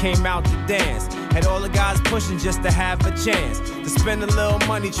 o'clock, she came out to dance. Had all the guys pushing just to have a chance to spend a little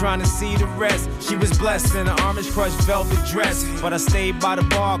money trying to see the rest. She was blessed in an orange crushed velvet dress, but I stayed by the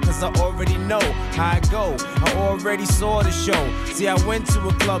bar cause I already know how I go. I already saw the show. See, I went to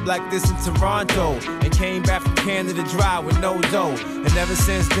a club like this in Toronto and came back from Canada Dry with no dough. And ever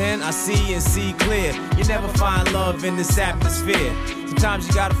since then, I see and see clear. You never find love in this atmosphere. Sometimes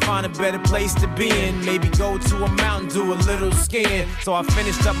you gotta find a better place to be in. Maybe go to a mountain, do a little skiing. So I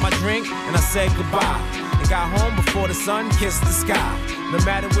finished up my drink and I said goodbye and got home before the sun kissed the sky. No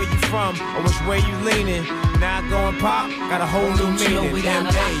matter where you from or which way you leaning, now go and pop, got a whole new meaning. We got a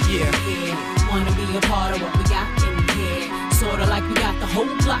lot in here. Wanna be a part of what we got in here. Sorta like we got the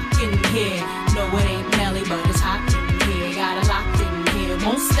whole block in here. No, it ain't Nelly, but it's hot in here. Got it locked in here,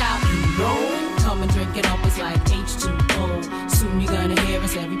 won't stop, you know. Come and drink it up, it's like H2O. Soon you're gonna hear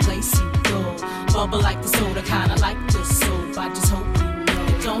us every place you go. Bubble like the soda, kinda like the soap. I just hope you know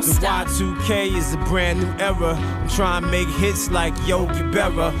it don't stop. The Y2K is a brand new era. I'm trying to make hits like Yogi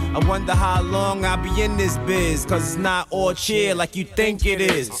Berra. I wonder how long I'll be in this biz, cause it's not all cheer like you think it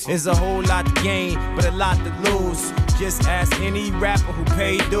is. There's a whole lot to gain, but a lot to lose. Just ask any rapper who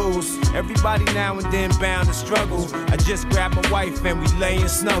paid dues. Everybody now and then bound to struggle. I just grabbed my wife and we lay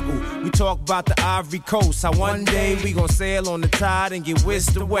and snuggle. We talk about the Ivory Coast, how one day we gon' sail on the tide and get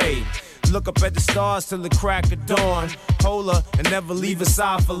whisked away. look up at the stars till the crack of dawn. Hold her and never leave her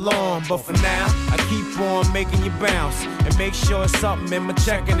side for long. But for now, I keep on making you bounce and make sure it's something in my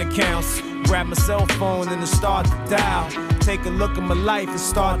checking accounts. Grab my cell phone and then start to dial. Take a look at my life and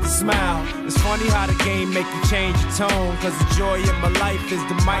start to smile. It's funny how the game make you change your tone, cause the joy in my life is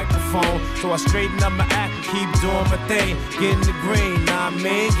the microphone. So I straighten up my act and keep doing my thing. Getting the green, nah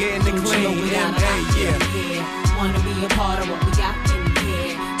man, getting the clean. Yeah. Wanna be a part of what we got in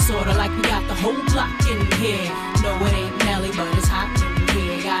here. Sorta like we got the whole block in here. No, it ain't Nelly, but it's hot in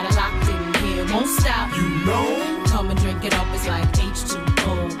here. Got it locked in here, won't stop. You know? Come and drink it up, it's like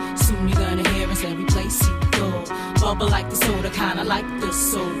H2O. Soon you're gonna hear us every place you go. Bubble like the soda, kinda like the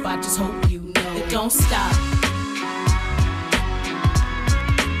soap. I just hope you know it don't stop.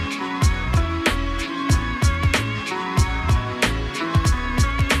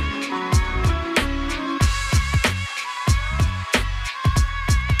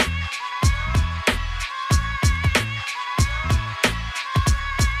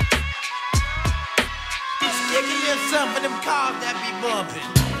 Some of them cars that be bumping.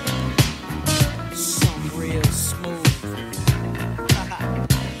 Some real smooth.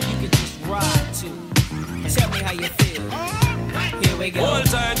 You can just ride to. Tell me how you feel. Here we go. Hold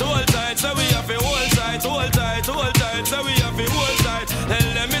tight, so we have to hold tight, hold tight, hold tight, so we have to hold tight. Tell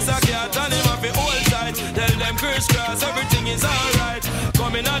them it's a cat and him have to hold tight. Tell them crisscross, everything is alright.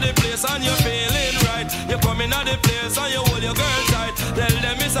 Coming out the place and you're feeling right. You're coming out the place and you hold your girl tight. Tell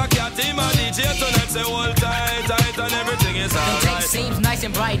them it's a cat, him a DJ tonight, say hold tight, tight, and everything is alright. The day seems nice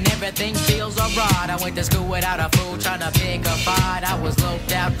and bright and everything feels alright. I went to school without a fool, trying to pick a fight. I was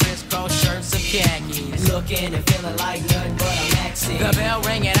loped out, crisscross shirts of khakis, looking and feeling like nothing but a maxi. The bell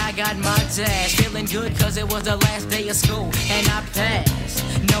rang and I got my dash, feeling good cause it was the last day of school and I passed.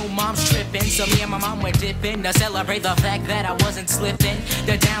 No mom's tripping, so me and my mom went dipping to celebrate the fact that I wasn't slipping.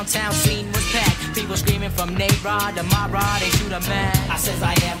 The downtown scene was packed, people screaming from Nayrod to my rod, they shoot a man. I says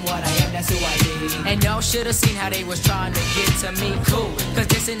I am what I am, that's who I be. And y'all should've seen how they was trying to get to me. Cool, cause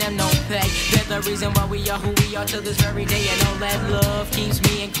this and them no pay. They're the reason why we are who we are till this very day. And all that love keeps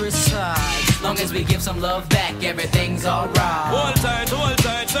me and Chris side. Long as we give some love back, everything's alright. Hold tight,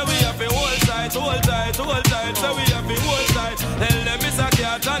 so we have to hold tight, hold tight, hold tight, so we have to hold tight. Tell them it's a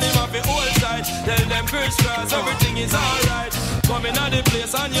cat and him have to hold tight. Tell them crisscross, everything is alright. Coming out the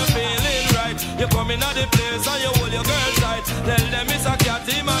place and you're feeling right. You're coming out the place and you hold your girl tight. Tell them it's a cat,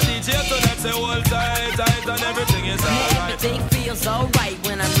 him a DJ tonight, say hold tight, tight, and everything is alright. Everything feels alright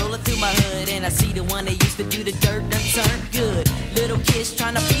when I'm rolling through my hood and I see the one that used to do the dirt done turned good. Little kids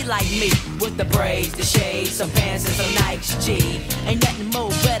trying to be like me with the braids, the shades, some pants and some Nikes. G. Ain't nothing more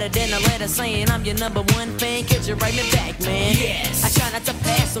better than a letter saying I'm your number one fan. Could you write me back, man? Yes. I try not to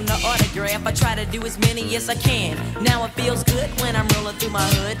pass on the autograph. I try to do as many as I can. Now it feels good when I'm rolling through my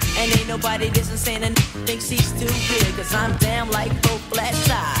hood and ain't nobody dissing saying a thinks he's too good. Cause I'm down like 4 flat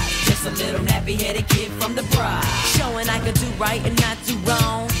tires. Just a little nappy-headed kid from the pride, showing I can do right and not do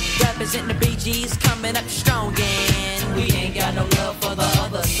wrong. Representing the BGs coming up strong and we ain't got no love for the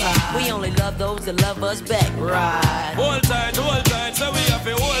other side. We only love those that love us back, right? Hold tight, so we have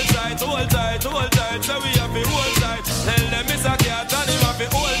to hold tight, hold tight, hold tight, so we have to hold tight. Tell them it's a cat and him have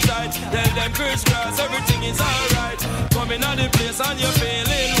to hold tight. Tell them crisscross, everything is alright. Coming out the place and you're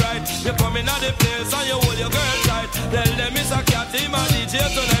feeling right. You're coming out the place and you hold your girl tight. Tell them it's a cat, him a DJ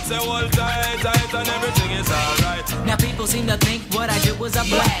tonight, say hold tight, tight, and everything is alright. Now people seem to think what I do was a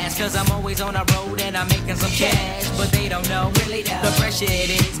blast, cause I'm always on the road and I'm making some cash. But they don't know really the pressure it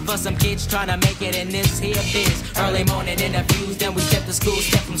is for some kids trying to make it in this here biz. Early morning interviews, then we step to school,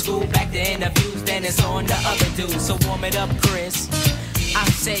 step from school back to interviews, then it's on the other dudes. So warm it up, Chris. I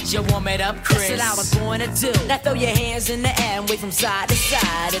said you warm it up, Chris. That's what I was going to do. Now throw your hands in the air and wave from side to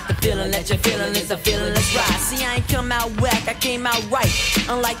side. If the feeling that you're feeling is a feeling that's right. See, I ain't come out whack, I came out right.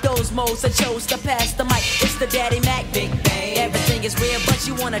 Unlike those moles that chose to pass the mic. It's the Daddy Mac, big bang. Everything is real, but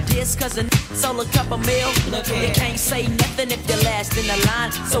you wanna diss cause a sold a couple mil. Look here. You can't say nothing if you're last in the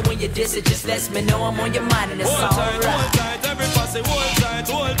line. So when you diss it, just let me know I'm on your mind and it's alright. Hold tight, every posse, hold tight,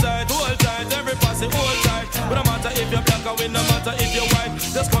 hold tight, hold tight, every posse, hold tight. But no matter if you're black or white, no matter if you're white.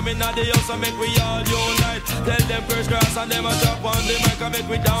 Just come in at the house and make we all unite. Tell them crisscross and them a drop on the mic and make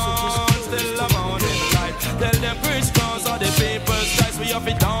we dance till the morning light. Tell them crisscross or the people's choice. We have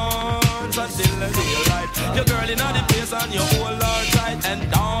to dance until the daylight. Your girl in the place and you hold her tight and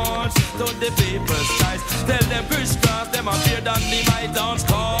dance to the people's choice. Tell them crisscross, them appear on the mic. Dance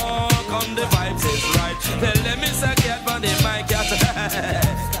talk on the vibes is right. Tell them it's a cat on the mic.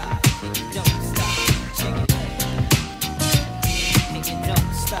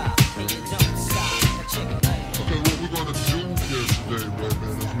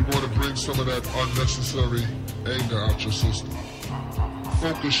 some of that unnecessary anger out your system.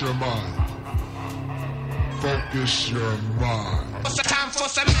 Focus your mind. Focus your mind. What's the time for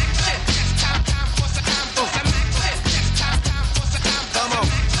some action? It's time for some time for some action. It's time for some time for some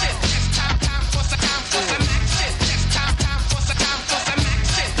action. It's time for some time for some action. It's time for some time for some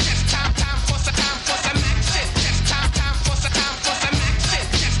action. It's time for some time for some action. It's time for some time for some action.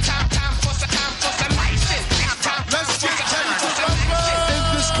 It's time for some time for some action. Let's get ready to rumble.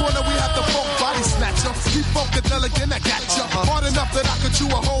 In this corner we have the funk body snatcher. Keep funkadelic and I got ya. Hard enough that I could chew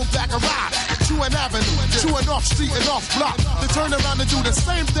a whole bag of ride. To an avenue, to an off street and off block. To turn around and do the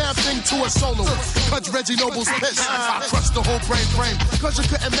same damn thing to a solo. Cause Reggie Noble's pissed. I trust the whole brain frame. Cause you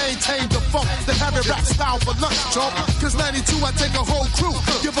couldn't maintain the funk. Then have it rap style for lunch, chump. Cause 92 I take a whole crew.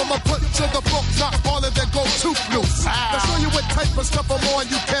 Give them a punch to the funk, not all of their go-to blues. I'll show you what type of stuff I'm on.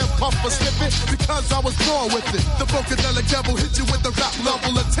 You can't pump or slip it. Because I was born with it. The Funkadelic Devil hit you with the rap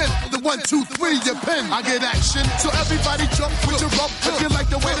level of 10. The 1, 2, 3, your pen. I get action. So everybody jump with your rump. If you like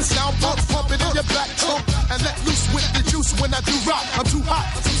the way the sound bumps, pump it in your back trunk and let loose with the juice when I do rock. I'm too hot.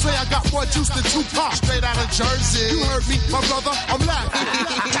 Some say I got more juice than Tupac. Straight out of Jersey. You heard me, my brother. I'm laughing.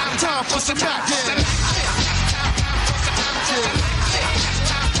 Time for some action.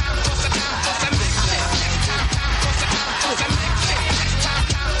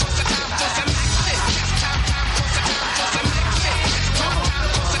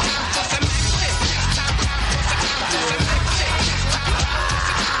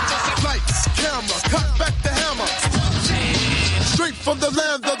 Cut back the hammer. Straight from the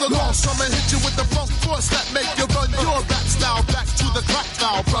land of the lost. I'ma hit you with the funk force that make you run your rap style back to the crack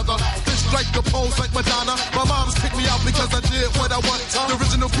style, brother. This strike the pose like Madonna. My mom's picked me out because I did what I want. The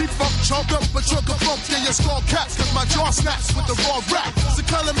original P-Funk chomped up, but you're funk in your skull caps. Cause my jaw snaps with the raw rap. So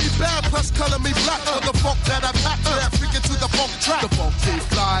color me bad, plus color me black. For the funk that I pack, that freaking to the funk track. The funky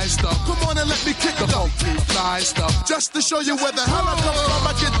fly stuff. Come on and let me kick the funky fly stuff. Just to show you where the hell I come from,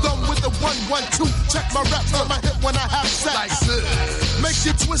 I get done with the 1, 1, 2. Check my rap on my hip when I have sex. Like this. Make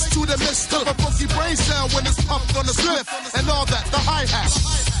you twist to the mist of a funky brain sound when it's pumped on the spliff and all that, the hi-hat.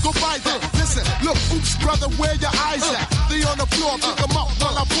 Go find it, listen, look, oops, brother, where your eyes at? They on the floor, pick them up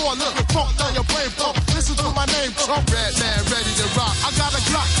while I pour a little funk down your brain pump. Listen to my name, Trump. Red man, ready to rock. I got a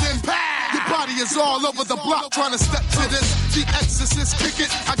Glock 10, your body is all over the block trying to step to this. The Exorcist, kick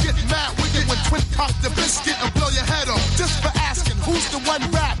it. I get mad wicked when Twin pop the biscuit and blow your head off just for asking who's the one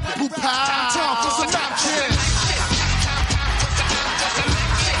rap who pound. Time for some action.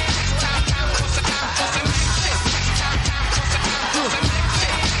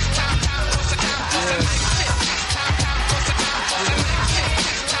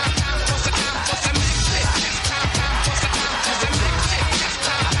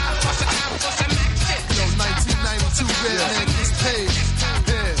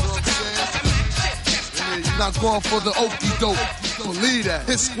 Not going for the okie doke. Believe that.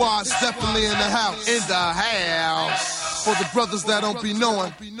 His squad's definitely in the house. In the house. For the brothers that don't be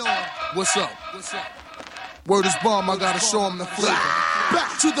knowing, what's up? Word is bomb, I gotta show them the flavor.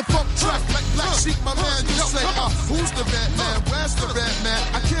 Back to the funk track, like Black Sheep, my man. You say, who's the red man? Where's the red man?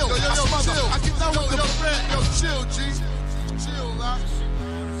 I kill, I smother, I get down with the red. Yo, chill, G. Chill, out.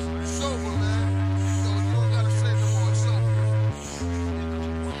 Sober, man. Yo, you don't gotta say no more, it's sober.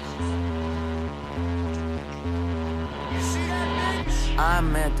 I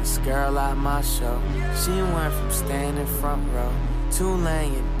met this girl at my show. She went from standing front row to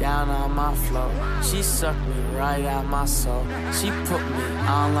laying down on my floor. She sucked me right out my soul. She put me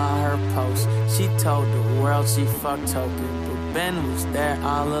all on her post. She told the world she fucked Token, but Ben was there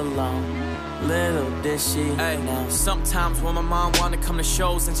all alone. Little did she know. Sometimes when my mom wanna come to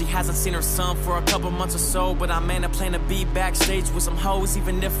shows and she hasn't seen her son for a couple months or so, but I man, I plan to be backstage with some hoes.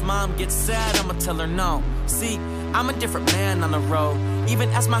 Even if mom gets sad, I'ma tell her no. See, I'm a different man on the road. Even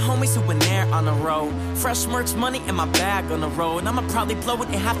as my homies who been there on the road. Fresh merch money in my bag on the road. I'ma probably blow it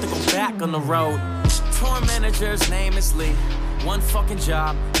and have to go back on the road. Tour manager's name is Lee. One fucking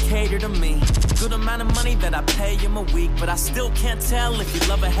job, cater to me. Good amount of money that I pay him a week, but I still can't tell if you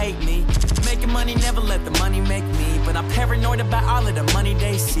love or hate me. Making money, never let the money make me, but I'm paranoid about all of the money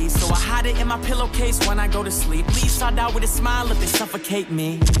they see. So I hide it in my pillowcase when I go to sleep. Please start out with a smile if they suffocate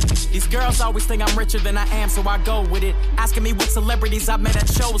me. These girls always think I'm richer than I am, so I go with it. Asking me what celebrities I've met at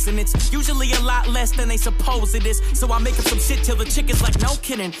shows, and it's usually a lot less than they suppose it is. So I make up some shit till the chick is like, no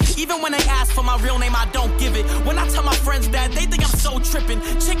kidding. Even when they ask for my real name, I don't give it. When I tell my friends that, they think I'm so trippin'.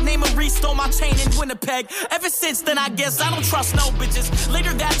 Chick named Marie stole my chain in Winnipeg. Ever since then, I guess I don't trust no bitches.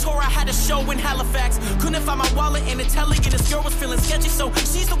 Later that tour, I had a show show in Halifax. Couldn't find my wallet in the telly, and this girl was feeling sketchy, so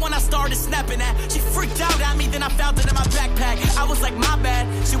she's the one I started snapping at. She freaked out at me, then I found it in my backpack. I was like, my bad.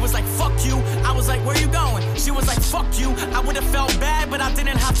 She was like, fuck you. I was like, where you going? She was like, fuck you. I would have felt bad, but I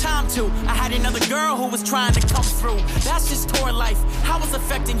didn't have time to. I had another girl who was trying to come through. That's just tour life. How it's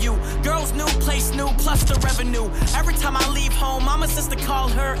affecting you? Girls new, place new, plus the revenue. Every time I leave home, I'm a sister call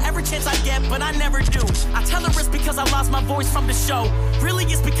her every chance I get, but I never do. I tell her it's because I lost my voice from the show. Really,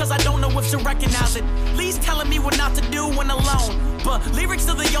 it's because I don't know if she'll recognize it. Lee's telling me what not to do when alone, but lyrics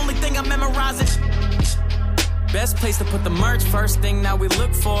are the only thing I'm memorizing. Best place to put the merch, first thing now we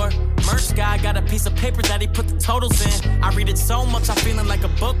look for. Merch guy got a piece of paper that he put the totals in. I read it so much I'm feeling like a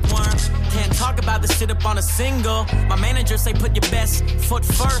bookworm. Can't talk about this shit up on a single. My manager say put your best foot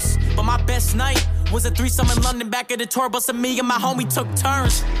first, but my best night was a threesome in London back at the tour bus, and me and my homie took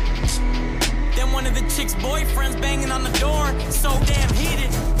turns. Then one of the chick's boyfriends banging on the door, so damn heated.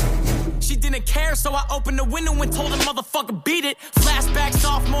 She didn't care, so I opened the window and told him, motherfucker, beat it. Flashback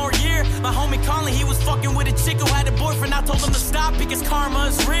sophomore year, my homie Colin, he was fucking with a chick who had a boyfriend. I told him to stop because karma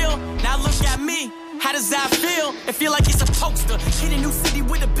is real. Now look at me, how does that feel? It feel like it's a poster. Hit a new city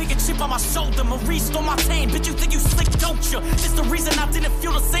with a bigger chip on my shoulder. Maurice stole my chain, bitch, you think you slick, don't you? This the reason I didn't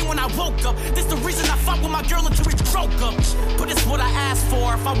feel the same when I woke up. This the reason I fought with my girl until we broke up. But it's what I asked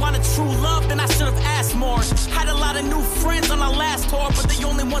for. If I wanted true love, then I should've asked more. Had a lot of new friends on our last tour, but the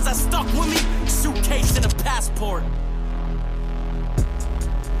only ones that stuck with me, suitcase and a passport.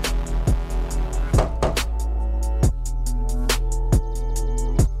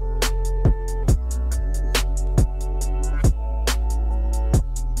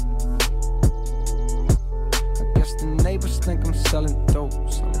 Think I'm selling dope,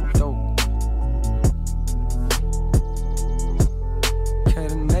 selling dope. Okay,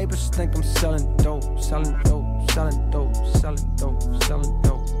 the neighbors think I'm selling dope, selling dope, selling dope, selling dope, selling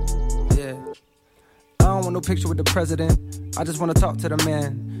dope. Yeah. I don't want no picture with the president. I just wanna talk to the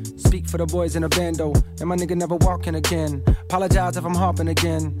man. Speak for the boys in the bando, and my nigga never walking again. Apologize if I'm hopping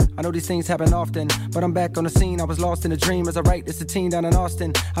again. I know these things happen often, but I'm back on the scene. I was lost in a dream as I write this a teen down in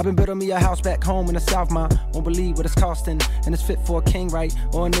Austin. I've been building me a house back home in the South, ma. Won't believe what it's costing, and it's fit for a king, right?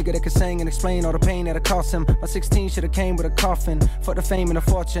 Or a nigga that can sing and explain all the pain that it cost him. My 16 should've came with a coffin. Fuck the fame and the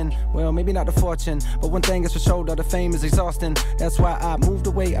fortune. Well, maybe not the fortune, but one thing is for sure, though, the fame is exhausting. That's why I moved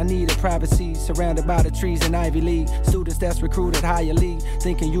away. I needed privacy, surrounded by the trees in Ivy League. Students that's recruited higher league,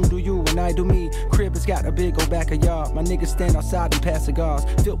 thinking you do you and I do me. Crib has got a big old backyard. My niggas stand outside and pass cigars,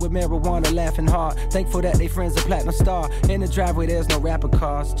 filled with marijuana, laughing hard. Thankful that they friends a platinum star. In the driveway there's no rapper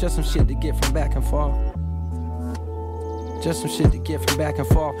cars, just some shit to get from back and forth. Just some shit to get from back and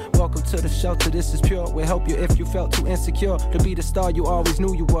forth. Welcome to the shelter, this is pure. We'll help you if you felt too insecure to be the star you always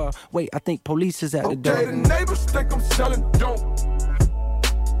knew you were. Wait, I think police is at the door. Okay, the neighbors think I'm selling dope.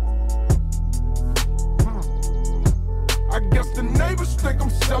 I guess the neighbors think I'm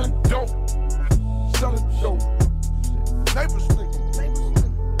selling dope. Selling dope. Neighbors think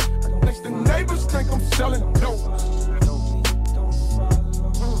I guess the neighbors think I'm selling dope.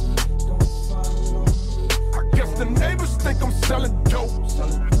 I guess the neighbors think I'm selling dope.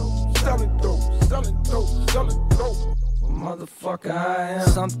 Selling dope. Selling dope. Selling dope. Selling dope. Motherfucker, I am.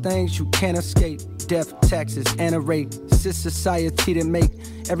 Some things you can't escape. Death, taxes, and a rape. It's this society that make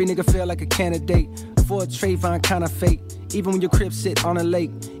every nigga feel like a candidate for a Trayvon kind of fate. Even when your crib sit on a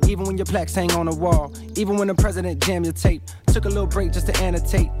lake, even when your plaques hang on a wall, even when the president jam your tape. Took a little break just to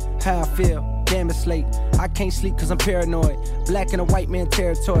annotate how I feel. Damn, it's late. I can't sleep cause I'm paranoid. Black in a white man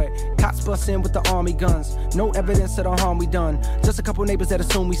territory. Cops bust in with the army guns. No evidence of the harm we done. Just a couple neighbors that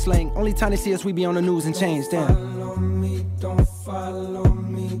assume we slang. Only time they see us we be on the news and change. Damn. Follow me, don't follow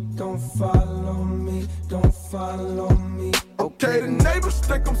me, don't follow me, don't follow me. Okay, the neighbors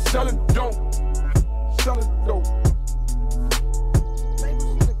think I'm selling dope. Selling dope.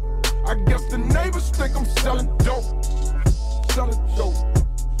 I guess the neighbors think I'm selling dope. Selling dope.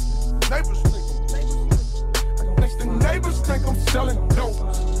 Neighbors think I guess the neighbors think I'm selling dope.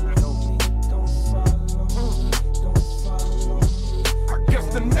 I guess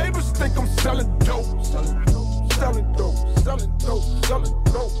the neighbors think I'm selling dope. Selling dope. Selling dope. Selling dope. Selling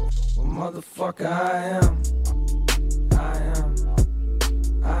dope. Well, motherfucker, I am. I am.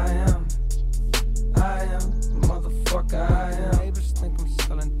 I am. I am. Motherfucker, I am. Neighbors think I'm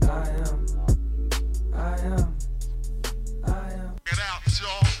selling. I am. I am. I am. Check it out,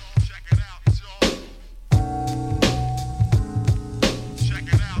 y'all. Check it out, y'all. Check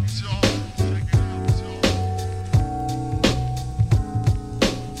it out, y'all. Check it out, y'all.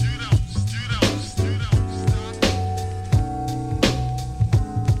 You don't stop.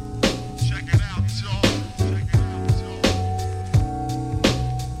 Check it out, y'all. Check it out.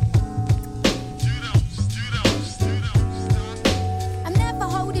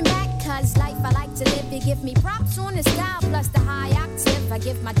 give me props on the style plus the high octave. I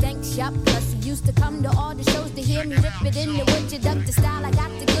give my thanks, yup. Plus he used to come to all the shows to hear me rip it in the wood. You duck the style I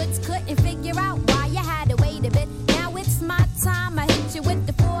got